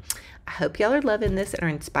 But I hope y'all are loving this and are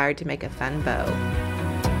inspired to make a fun bow.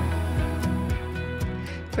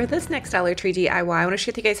 For this next Dollar Tree DIY, I want to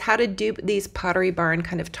share with you guys how to dupe these Pottery Barn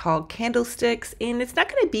kind of tall candlesticks. And it's not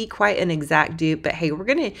going to be quite an exact dupe, but hey, we're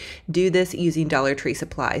going to do this using Dollar Tree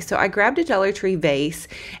supplies. So I grabbed a Dollar Tree vase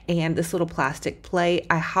and this little plastic plate.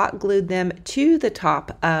 I hot glued them to the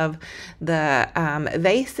top of the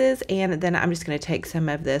vases, and then I'm just going to take some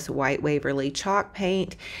of this white Waverly chalk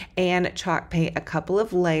paint and chalk paint a couple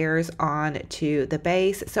of layers onto the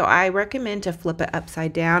base. So I recommend to flip it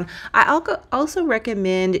upside down. I also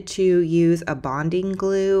recommend to use a bonding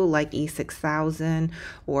glue like E6000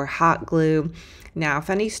 or hot glue. Now,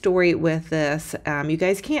 funny story with this, you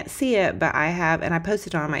guys can't see it, but I have, and I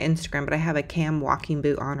posted it on my Instagram, but I have a cam walking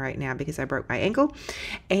boot on right now because I broke my ankle.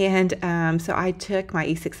 And so I took my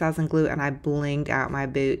E6000 glue and I blinged out my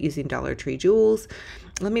boot using Dollar Tree jewels.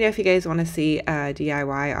 Let me know if you guys want to see a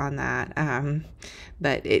DIY on that.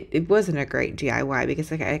 But it wasn't a great DIY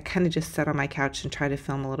because I kind of just sat on my couch and tried to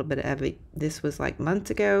film a little bit of it. This was like months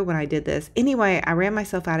ago when I did this. Anyway, I ran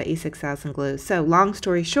myself out of E6000 glue. So long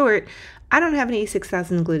story short, I don't have any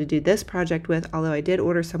E6000 glue to do this project with, although I did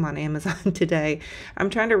order some on Amazon today. I'm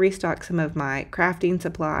trying to restock some of my crafting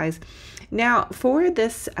supplies. Now, for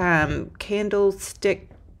this candlestick,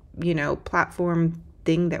 platform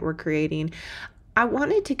thing that we're creating, I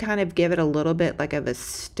wanted to kind of give it a little bit like of a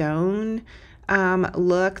stone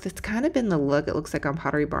look. That's kind of been the look it looks like on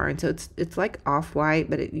Pottery Barn. So it's like off-white,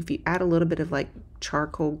 but if you add a little bit of like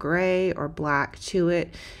charcoal gray or black to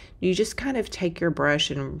it, you just kind of take your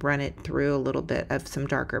brush and run it through a little bit of some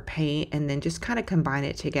darker paint and then just kind of combine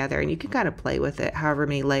it together. And you can kind of play with it however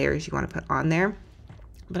many layers you want to put on there.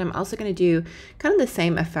 But I'm also going to do kind of the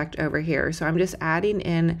same effect over here. So I'm just adding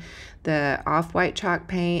in the off-white chalk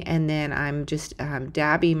paint, and then I'm just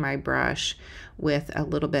dabbing my brush with a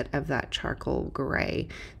little bit of that charcoal gray.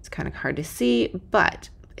 It's kind of hard to see, but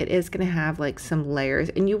it is going to have like some layers,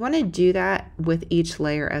 and you want to do that with each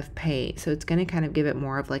layer of paint. So it's going to kind of give it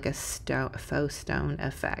more of like a faux stone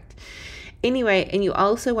effect. Anyway, and you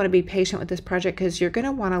also want to be patient with this project because you're going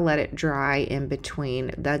to want to let it dry in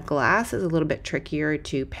between. The glass is a little bit trickier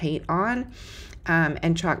to paint on,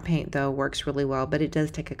 and chalk paint though works really well, but it does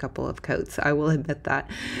take a couple of coats, I will admit that.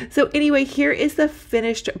 So anyway, here is the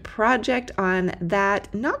finished project on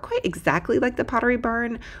that. Not quite exactly like the Pottery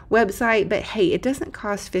Barn website, but hey, it doesn't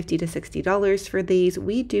cost $50 to $60 for these.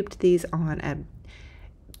 We duped these on a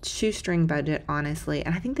shoestring budget, honestly,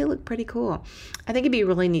 and I think they look pretty cool. I think it'd be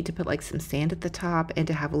really neat to put like some sand at the top and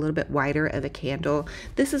to have a little bit wider of a candle.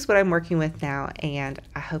 This is what I'm working with now, and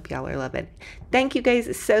I hope y'all are loving it. Thank you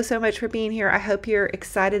guys so much for being here. I hope you're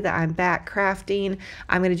excited that I'm back crafting.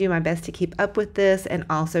 I'm going to do my best to keep up with this and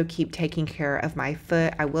also keep taking care of my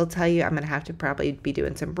foot. I will tell you, I'm going to have to probably be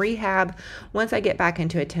doing some rehab once I get back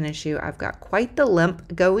into a tennis shoe. I've got quite the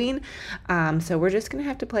limp going, so we're just going to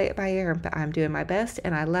have to play it by ear, but I'm doing my best,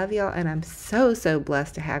 and I love y'all, and I'm so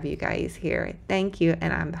blessed to have you guys here. Thank you,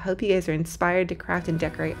 and I hope you guys are inspired to craft and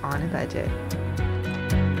decorate on a budget.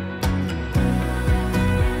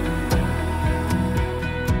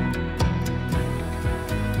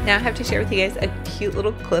 Now I have to share with you guys a cute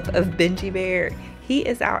little clip of Benji Bear. He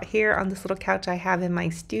is out here on this little couch I have in my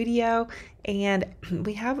studio, and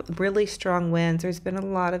we have really strong winds. There's been a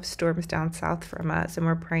lot of storms down south from us, and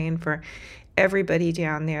we're praying for everybody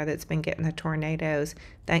down there that's been getting the tornadoes.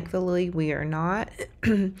 Thankfully, we are not,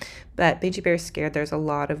 but Benji Bear's scared. There's a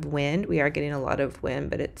lot of wind. We are getting a lot of wind,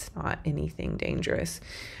 but it's not anything dangerous.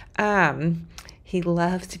 He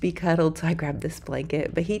loves to be cuddled, so I grabbed this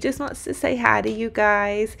blanket, but he just wants to say hi to you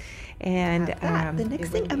guys. And the next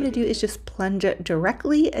thing I'm going to do is just plunge it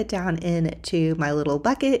directly down into my little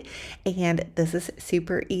bucket, and this is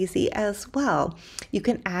super easy as well. You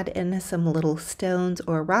can add in some little stones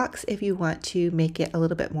or rocks if you want to make it a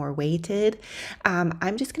little bit more weighted.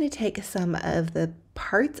 I'm just going to take some of the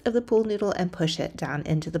parts of the pool noodle and push it down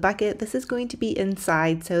into the bucket. This is going to be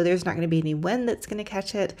inside, so there's not going to be any wind that's going to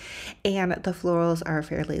catch it, and the florals are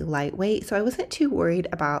fairly lightweight, so I wasn't too worried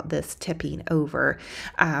about this tipping over.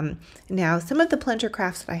 Now, some of the plunger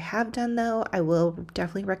crafts that I have done though, I will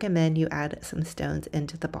definitely recommend you add some stones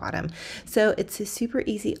into the bottom. So it's super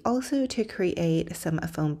easy also to create some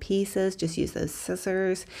foam pieces. Just use those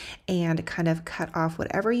scissors and kind of cut off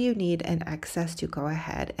whatever you need in excess to go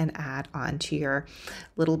ahead and add onto your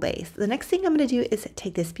little base. The next thing I'm going to do is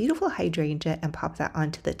take this beautiful hydrangea and pop that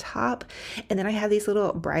onto the top. And then I have these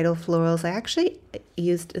little bridal florals. I actually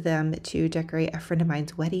used them to decorate a friend of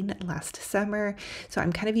mine's wedding last summer. So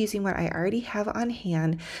I'm kind of using what I already have on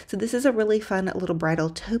hand. So this is a really fun little bridal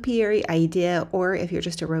topiary idea, or if you're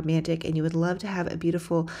just a romantic and you would love to have a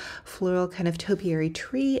beautiful floral kind of topiary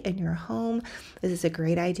tree in your home, this is a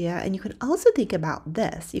great idea. And you can also think about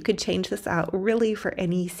this. You could change this out really for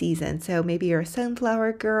any season. So maybe you're a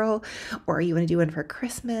sunflower girl, or you want to do one for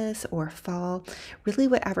Christmas or fall, really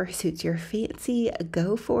whatever suits your fancy,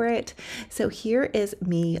 go for it. So here is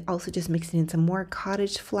me also just mixing in some more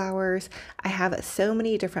cottage flowers. I have so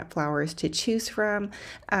many different flowers to choose from,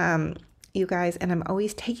 you guys, and I'm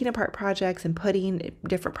always taking apart projects and putting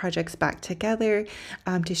different projects back together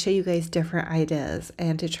to show you guys different ideas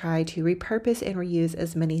and to try to repurpose and reuse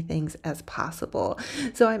as many things as possible.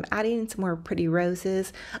 So I'm adding some more pretty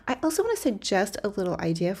roses. I also want to suggest a little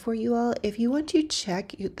idea for you all. If you want to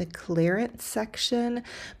check the clearance section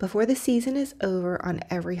before the season is over on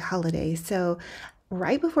every holiday. So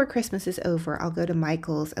right before Christmas is over, I'll go to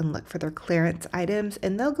Michael's and look for their clearance items,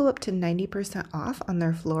 and they'll go up to 90% off on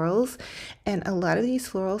their florals. And a lot of these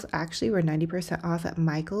florals actually were 90% off at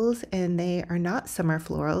Michael's, and they are not summer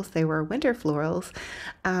florals, they were winter florals.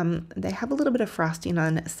 They have a little bit of frosting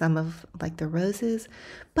on some of like the roses,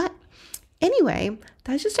 but anyway,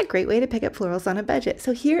 that's just a great way to pick up florals on a budget.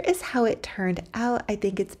 So here is how it turned out. I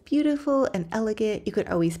think it's beautiful and elegant. You could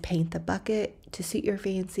always paint the bucket to suit your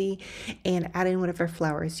fancy and add in whatever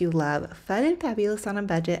flowers you love. Fun and fabulous on a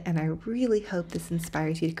budget, and I really hope this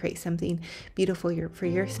inspires you to create something beautiful for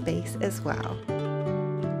your space as well.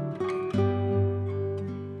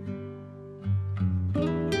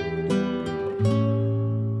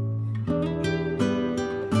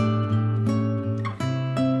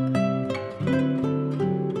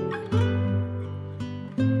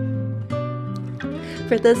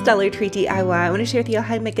 For this Dollar Tree DIY, I want to share with you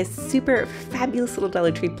how I make a super fabulous little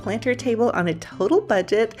Dollar Tree planter table on a total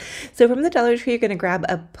budget. So from the Dollar Tree, you're going to grab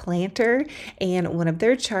a planter and one of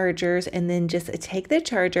their chargers, and then just take the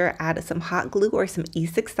charger, add some hot glue or some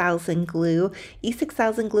E6000 glue.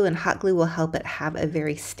 E6000 glue and hot glue will help it have a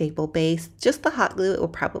very stable base. Just the hot glue, it will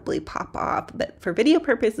probably pop off, but for video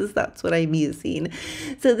purposes, that's what I'm using.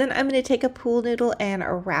 So then I'm going to take a pool noodle and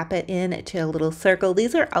wrap it into a little circle.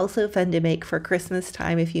 These are also fun to make for Christmas time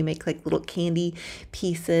if you make like little candy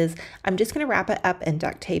pieces. I'm just going to wrap it up and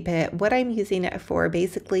duct tape it. What I'm using it for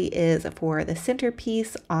basically is for the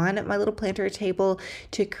centerpiece on my little planter table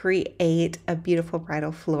to create a beautiful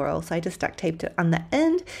bridal floral. So I just duct taped it on the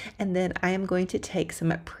end, and then I am going to take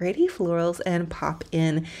some pretty florals and pop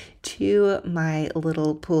in to my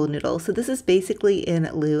little pool noodle. So this is basically in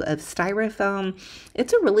lieu of styrofoam.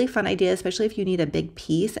 It's a really fun idea, especially if you need a big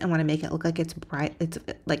piece and want to make it look like it's bright, it's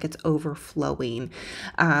like it's overflowing.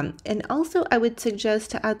 And also I would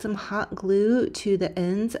suggest to add some hot glue to the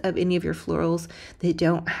ends of any of your florals that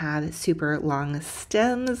don't have super long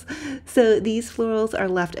stems. So these florals are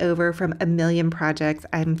left over from a million projects.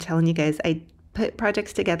 I'm telling you guys, I put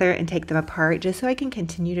projects together and take them apart just so I can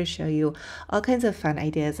continue to show you all kinds of fun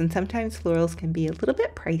ideas. And sometimes florals can be a little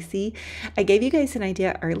bit pricey. I gave you guys an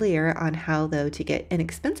idea earlier on how though to get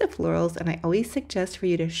inexpensive florals, and I always suggest for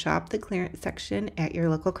you to shop the clearance section at your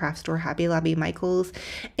local craft store, Hobby Lobby, Michael's,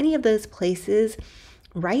 any of those places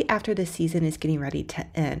right after the season is getting ready to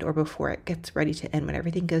end, or before it gets ready to end, when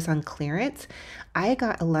everything goes on clearance. I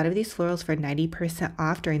got a lot of these florals for 90%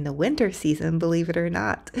 off during the winter season, believe it or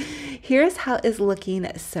not. Here's how it's looking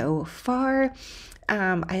so far.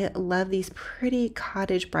 I love these pretty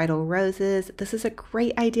cottage bridal roses. This is a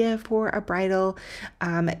great idea for a bridal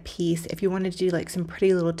piece. If you wanted to do like some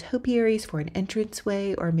pretty little topiaries for an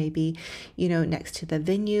entranceway, or maybe, you know, next to the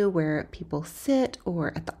venue where people sit,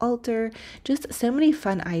 or at the altar. Just so many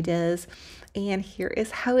fun ideas. And here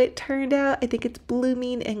is how it turned out. I think it's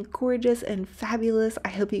blooming and gorgeous and fabulous. I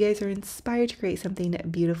hope you guys are inspired to create something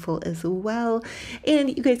beautiful as well. And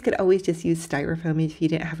you guys could always just use styrofoam if you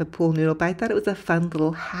didn't have a pool noodle, but I thought it was a fun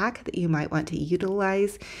little hack that you might want to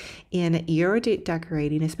utilize in your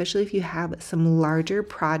decorating, especially if you have some larger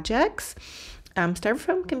projects.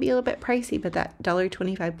 Styrofoam can be a little bit pricey, but that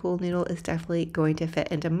 $1.25 pool noodle is definitely going to fit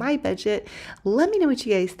into my budget. Let me know what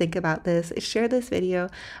you guys think about this. Share this video.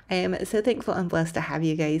 I am so thankful and blessed to have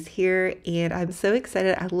you guys here, and I'm so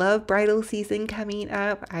excited. I love bridal season coming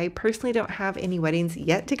up. I personally don't have any weddings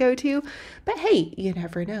yet to go to, but hey, you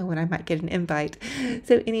never know when I might get an invite.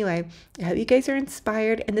 So anyway, I hope you guys are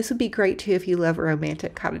inspired, and this would be great too if you love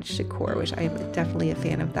romantic cottage decor, which I am definitely a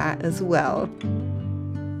fan of that as well.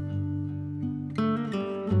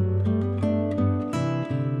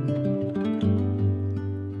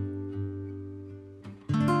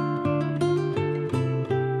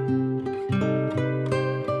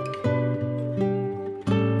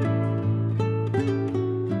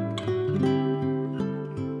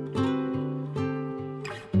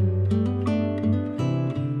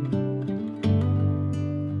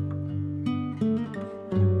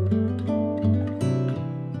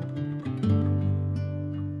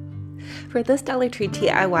 For this Dollar Tree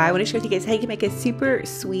DIY, I want to show you guys how you can make a super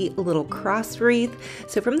sweet little cross wreath.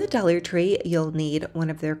 So from the Dollar Tree, you'll need one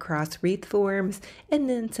of their cross wreath forms and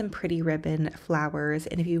then some pretty ribbon flowers.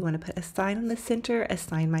 And if you want to put a sign on the center, a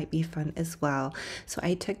sign might be fun as well. So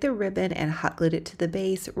I took the ribbon and hot glued it to the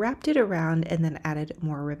base, wrapped it around, and then added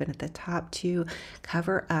more ribbon at the top to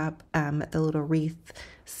cover up the little wreath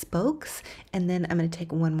spokes. And then I'm going to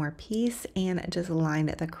take one more piece and just line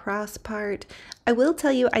the cross part. I will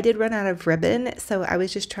tell you, I did run out of ribbon, so I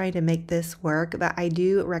was just trying to make this work, but I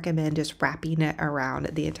do recommend just wrapping it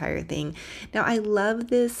around the entire thing. Now, I love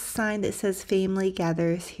this sign that says Family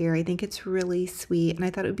Gathers here. I think it's really sweet, and I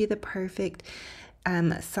thought it would be the perfect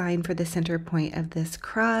sign for the center point of this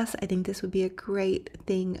cross. I think this would be a great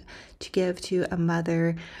thing to give to a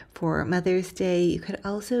mother for Mother's Day. You could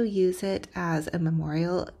also use it as a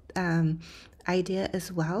memorial idea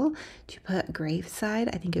as well, to put graveside.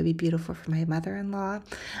 I think it would be beautiful for my mother-in-law.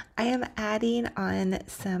 I am adding on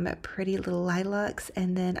some pretty little lilacs,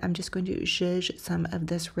 and then I'm just going to zhuzh some of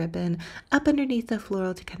this ribbon up underneath the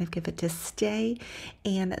floral to kind of give it to stay,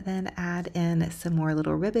 and then add in some more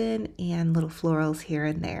little ribbon and little florals here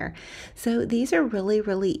and there. So these are really,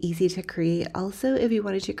 really easy to create. Also, if you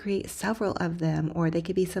wanted to create several of them, or they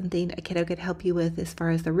could be something a kiddo could help you with as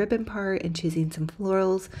far as the ribbon part and choosing some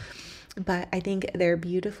florals. But I think they're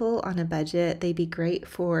beautiful on a budget. They'd be great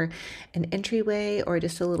for an entryway or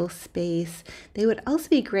just a little space. They would also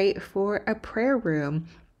be great for a prayer room.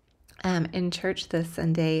 In church this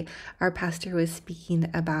Sunday, our pastor was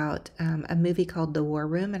speaking about a movie called The War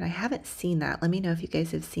Room, and I haven't seen that. Let me know if you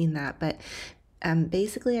guys have seen that. But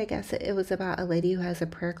basically, I guess it was about a lady who has a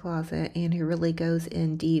prayer closet and who really goes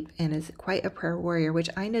in deep and is quite a prayer warrior, which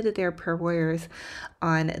I know that there are prayer warriors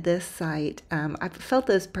on this site. I've felt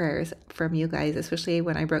those prayers from you guys, especially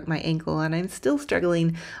when I broke my ankle, and I'm still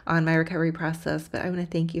struggling on my recovery process, but I want to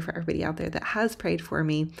thank you for everybody out there that has prayed for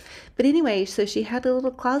me. But anyway, so she had a little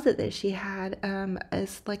closet that she had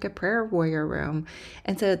as like a prayer warrior room,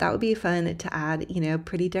 and so that would be fun to add, you know,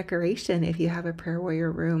 pretty decoration if you have a prayer warrior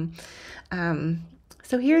room.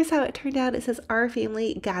 So here's how it turned out. It says Our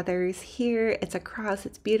Family Gathers here. It's a cross.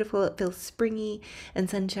 It's beautiful. It feels springy and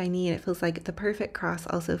sunshiny, and it feels like the perfect cross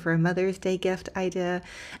also for a Mother's Day gift idea.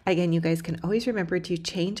 Again, you guys can always remember to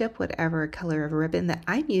change up whatever color of ribbon that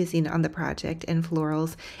I'm using on the project and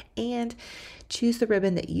florals, and choose the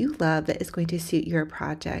ribbon that you love that is going to suit your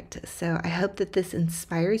project. So I hope that this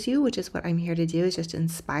inspires you, which is what I'm here to do, is just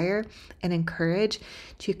inspire and encourage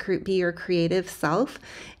to be your creative self.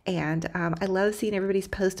 And I love seeing everybody's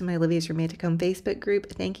post in my Olivia's Romantic Home Facebook group.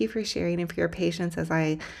 Thank you for sharing and for your patience as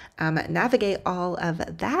I navigate all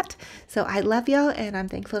of that. So I love y'all, and I'm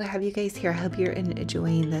thankful to have you guys here. I hope you're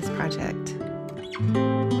enjoying this project.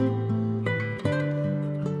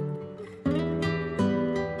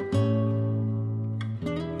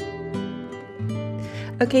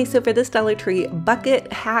 Okay, so for this Dollar Tree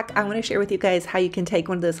bucket hack, I want to share with you guys how you can take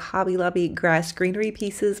one of those Hobby Lobby grass greenery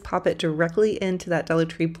pieces, pop it directly into that Dollar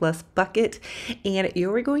Tree Plus bucket, and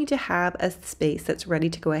you're going to have a space that's ready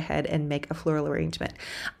to go ahead and make a floral arrangement.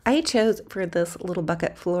 I chose for this little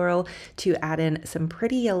bucket floral to add in some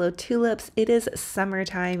pretty yellow tulips. It is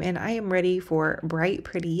summertime, and I am ready for bright,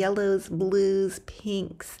 pretty yellows, blues,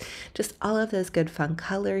 pinks, just all of those good fun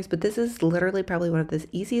colors. But this is literally probably one of the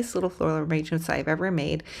easiest little floral arrangements I've ever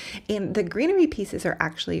made. And the greenery pieces are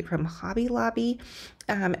actually from Hobby Lobby.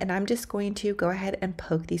 And I'm just going to go ahead and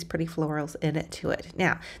poke these pretty florals into it.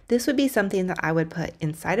 Now, this would be something that I would put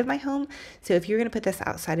inside of my home. So if you're going to put this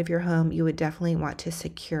outside of your home, you would definitely want to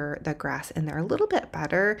secure the grass in there a little bit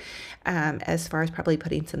better, as far as probably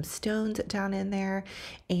putting some stones down in there,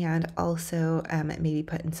 and also maybe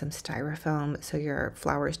putting some styrofoam so your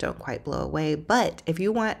flowers don't quite blow away. But if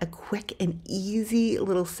you want a quick and easy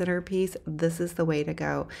little centerpiece, this is the way to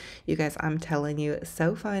go. You guys, I'm telling you,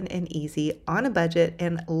 so fun and easy on a budget.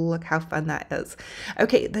 And look how fun that is.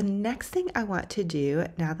 Okay, the next thing I want to do,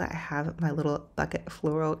 now that I have my little bucket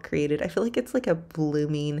floral created, I feel like it's like a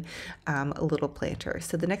blooming little planter.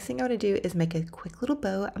 So the next thing I want to do is make a quick little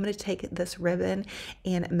bow. I'm going to take this ribbon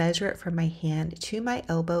and measure it from my hand to my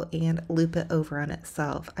elbow and loop it over on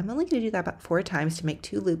itself. I'm only going to do that about 4 times to make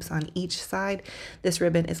 2 loops on each side. This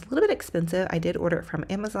ribbon is a little bit expensive. I did order it from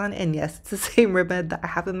Amazon, and yes, it's the same ribbon that I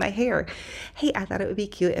have in my hair. Hey, I thought it would be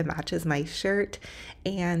cute. It matches my shirt.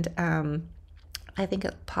 And I think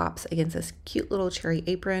it pops against this cute little cherry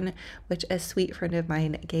apron, which a sweet friend of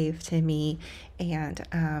mine gave to me, and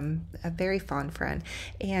a very fond friend.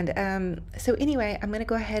 And so anyway, I'm going to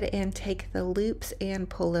go ahead and take the loops and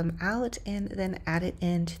pull them out and then add it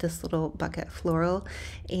into this little bucket floral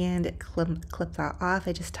and clip that off.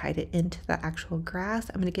 I just tied it into the actual grass.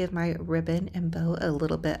 I'm going to give my ribbon and bow a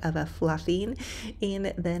little bit of a fluffing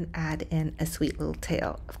and then add in a sweet little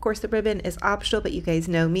tail. Of course, the ribbon is optional, but you guys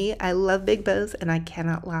know me. I love big bows and I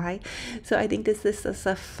cannot lie. So I think this is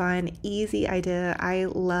a fun, easy idea. I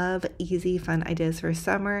love easy, fun ideas for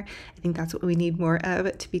summer. I think that's what we need more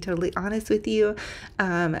of, to be totally honest with you.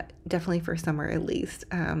 Definitely for summer at least.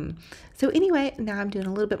 So anyway, now I'm doing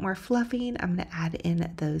a little bit more fluffing. I'm going to add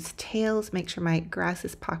in those tails, make sure my grass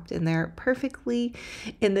is popped in there perfectly.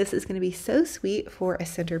 And this is going to be so sweet for a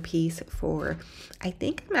centerpiece for, I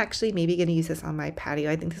think I'm actually maybe going to use this on my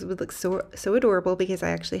patio. I think this would look so adorable because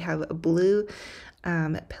I actually have blue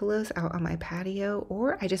pillows out on my patio,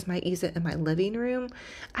 or I just might use it in my living room.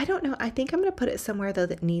 I don't know. I think I'm going to put it somewhere though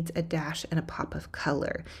that needs a dash and a pop of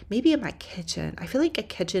color. Maybe in my kitchen. I feel like a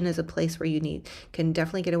kitchen is a place where you can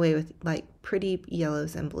definitely get away with like pretty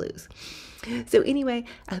yellows and blues. So anyway,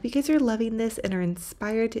 I hope you guys are loving this and are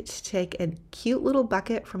inspired to take a cute little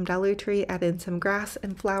bucket from Dollar Tree, add in some grass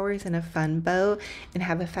and flowers and a fun bow, and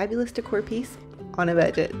have a fabulous decor piece on a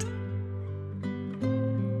budget.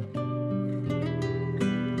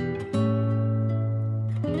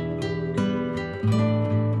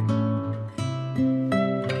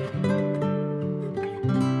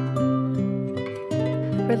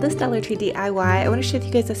 For this Dollar Tree DIY, I want to share with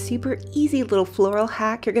you guys a super easy little floral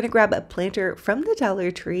hack. You're going to grab a planter from the Dollar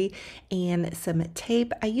Tree and some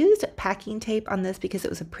tape. I used packing tape on this because it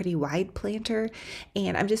was a pretty wide planter,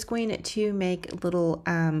 and I'm just going to make little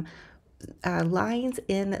lines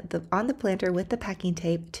on the planter with the packing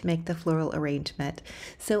tape to make the floral arrangement.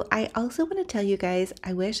 So I also want to tell you guys,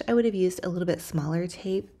 I wish I would have used a little bit smaller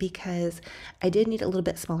tape because I did need a little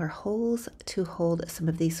bit smaller holes to hold some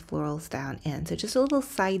of these florals down in. So just a little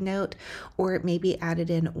side note, or maybe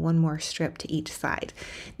added in one more strip to each side.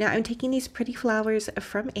 Now I'm taking these pretty flowers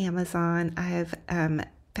from Amazon. I have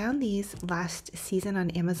found these last season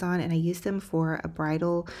on Amazon, and I used them for a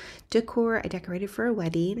bridal decor. I decorated for a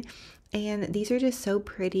wedding, and these are just so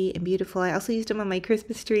pretty and beautiful. I also used them on my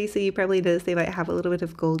Christmas tree, so you probably noticed they might have a little bit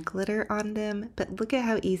of gold glitter on them, but look at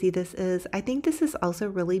how easy this is. I think this is also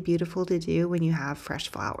really beautiful to do when you have fresh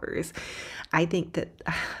flowers. I think that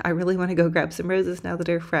I really want to go grab some roses now that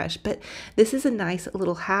are fresh, but this is a nice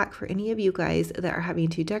little hack for any of you guys that are having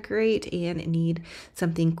to decorate and need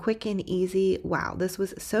something quick and easy. Wow, this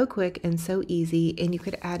was so quick and so easy, and you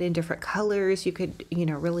could add in different colors. You could,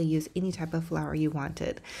 really use any type of flower you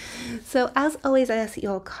wanted. So as always, I ask that you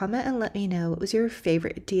all comment and let me know what was your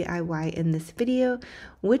favorite DIY in this video.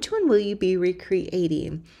 Which one will you be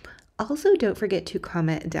recreating? Also, don't forget to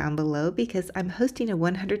comment down below because I'm hosting a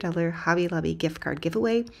 $100 Hobby Lobby gift card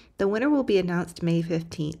giveaway. The winner will be announced May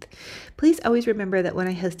 15th. Please always remember that when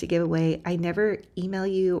I host a giveaway, I never email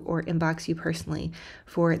you or inbox you personally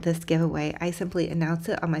for this giveaway. I simply announce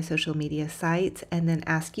it on my social media sites and then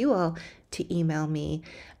ask you all to email me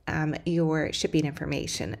your shipping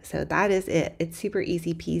information. So that is it. It's super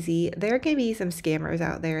easy peasy. There can be some scammers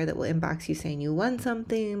out there that will inbox you saying you won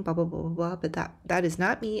something, blah, blah, blah, blah, blah, but that is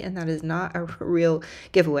not me, and that is not a real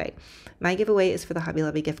giveaway. My giveaway is for the Hobby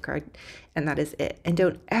Lobby gift card, and that is it. And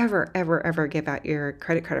don't ever, ever, ever give out your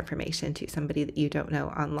credit card information to somebody that you don't know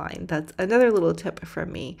online. That's another little tip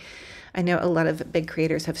from me. I know a lot of big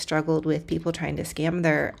creators have struggled with people trying to scam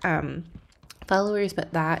their followers,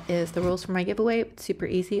 but that is the rules for my giveaway. It's super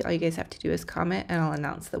easy. All you guys have to do is comment and I'll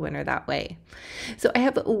announce the winner that way. So I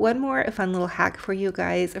have one more fun little hack for you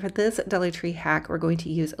guys. For this Dollar Tree hack, we're going to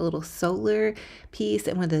use a little solar piece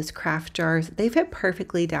in one of those craft jars. They fit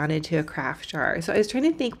perfectly down into a craft jar. So I was trying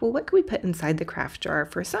to think, well, what can we put inside the craft jar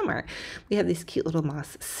for summer? We have these cute little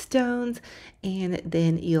moss stones, and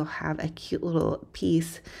then you'll have a cute little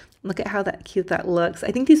piece. Look at how cute that looks.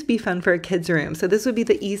 I think these would be fun for a kid's room. So this would be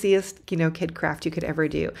the easiest, kid craft you could ever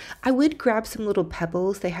do. I would grab some little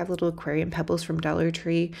pebbles. They have little aquarium pebbles from Dollar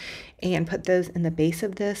Tree, and put those in the base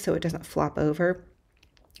of this so it doesn't flop over.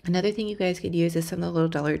 Another thing you guys could use is some of the little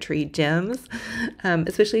Dollar Tree gems,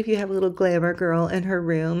 especially if you have a little glamour girl in her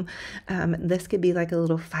room. This could be like a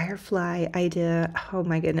little firefly idea. Oh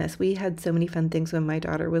my goodness, we had so many fun things when my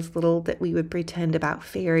daughter was little that we would pretend about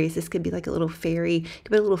fairies. This could be like a little fairy. You could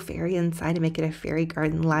put a little fairy inside and make it a fairy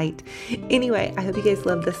garden light. Anyway, I hope you guys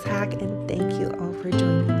love this hack, and thank you all for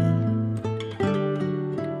joining me.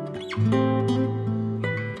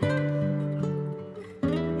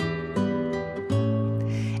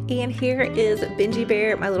 And here is Benji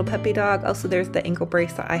Bear, my little puppy dog. Also, there's the ankle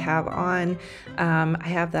brace that I have on. I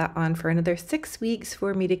have that on for another 6 weeks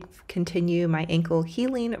for me to continue my ankle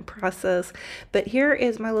healing process. But here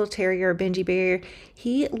is my little terrier, Benji Bear.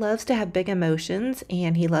 He loves to have big emotions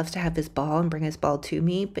and he loves to have his ball and bring his ball to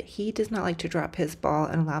me, but he does not like to drop his ball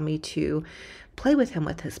and allow me to play with him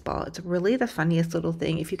with his ball. It's really the funniest little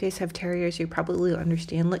thing. If you guys have terriers, you probably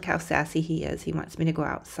understand. Look how sassy he is. He wants me to go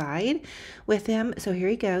outside with him. So here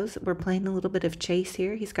he goes. We're playing a little bit of chase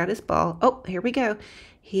here. He's got his ball. Oh, here we go.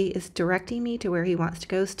 He is directing me to where he wants to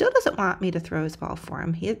go. Still doesn't want me to throw his ball for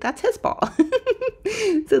him. That's his ball.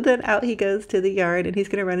 So then out he goes to the yard, and he's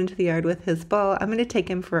going to run into the yard with his ball. I'm going to take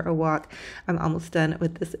him for a walk. I'm almost done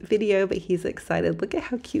with this video, but he's excited. Look at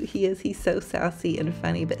how cute he is. He's so sassy and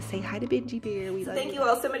funny. But say hi to Benji Bear. We love you. Thank you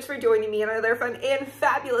all so much for joining me on another fun and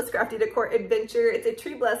fabulous crafty decor adventure. It's a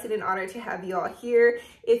true blessing and honor to have you all here.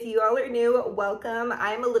 If you all are new, welcome.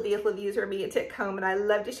 I'm Olivia with Olivia's Romantic Home, and I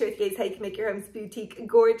love to share with you guys how you can make your home's boutique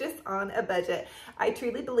gorgeous on a budget. I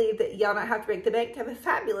truly believe that y'all don't have to break the bank to have a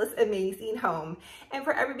fabulous, amazing home. And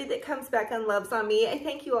for everybody that comes back and loves on me, I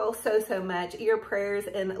thank you all so, so much. Your prayers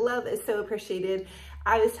and love is so appreciated.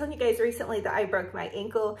 I was telling you guys recently that I broke my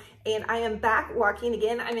ankle and I am back walking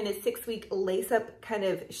again. I'm in a 6-week lace-up kind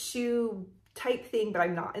of shoe type thing, but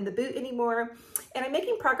I'm not in the boot anymore. And I'm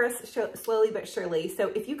making progress slowly but surely. So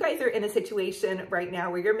if you guys are in a situation right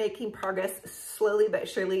now where you're making progress slowly but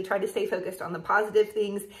surely, try to stay focused on the positive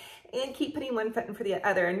things and keep putting one foot in for the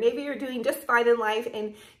other. And maybe you're doing just fine in life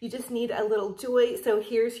and you just need a little joy. So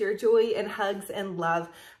here's your joy and hugs and love.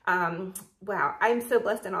 Wow, I'm so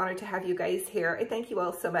blessed and honored to have you guys here. I thank you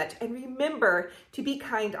all so much. And remember to be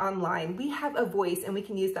kind online. We have a voice and we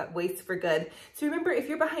can use that voice for good. So remember, if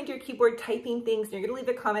you're behind your keyboard typing things and you're gonna leave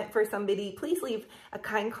a comment for somebody, please leave a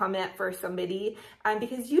kind comment for somebody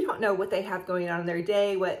because you don't know what they have going on in their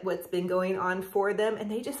day, what's been going on for them, and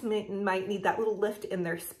they just might need that little lift in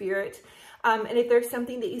their spirit. And if there's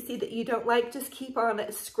something that you see that you don't like, just keep on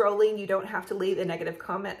scrolling. You don't have to leave a negative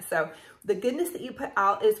comment. So the goodness that you put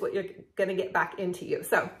out is what you're going to get back into you.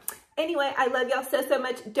 So anyway, I love y'all so, so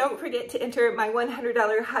much. Don't forget to enter my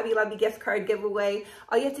 $100 Hobby Lobby gift card giveaway.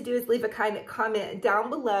 All you have to do is leave a kind comment down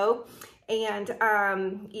below. And,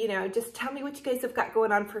 you know, just tell me what you guys have got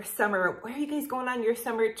going on for summer. Where are you guys going on your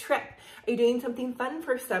summer trip? Are you doing something fun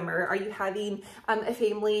for summer? Are you having a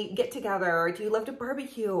family get together? Or do you love to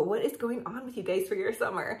barbecue? What is going on with you guys for your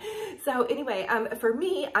summer? So anyway, for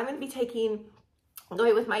me, I'm going to be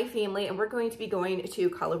going with my family, and we're going to be going to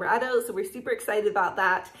Colorado. So we're super excited about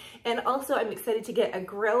that. And also I'm excited to get a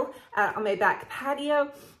grill on my back patio.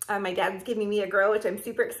 My dad's giving me a grill, which I'm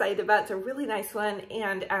super excited about. It's a really nice one.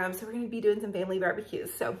 And so we're going to be doing some family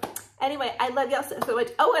barbecues. So anyway, I love y'all so, so much.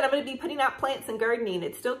 Oh, and I'm going to be putting out plants and gardening.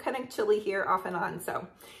 It's still kind of chilly here off and on. So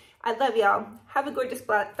I love y'all. Have a gorgeous,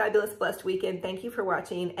 fabulous, blessed weekend. Thank you for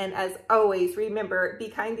watching. And as always, remember, be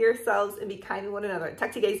kind to yourselves and be kind to one another.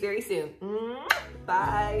 Talk to you guys very soon.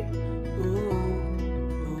 Bye.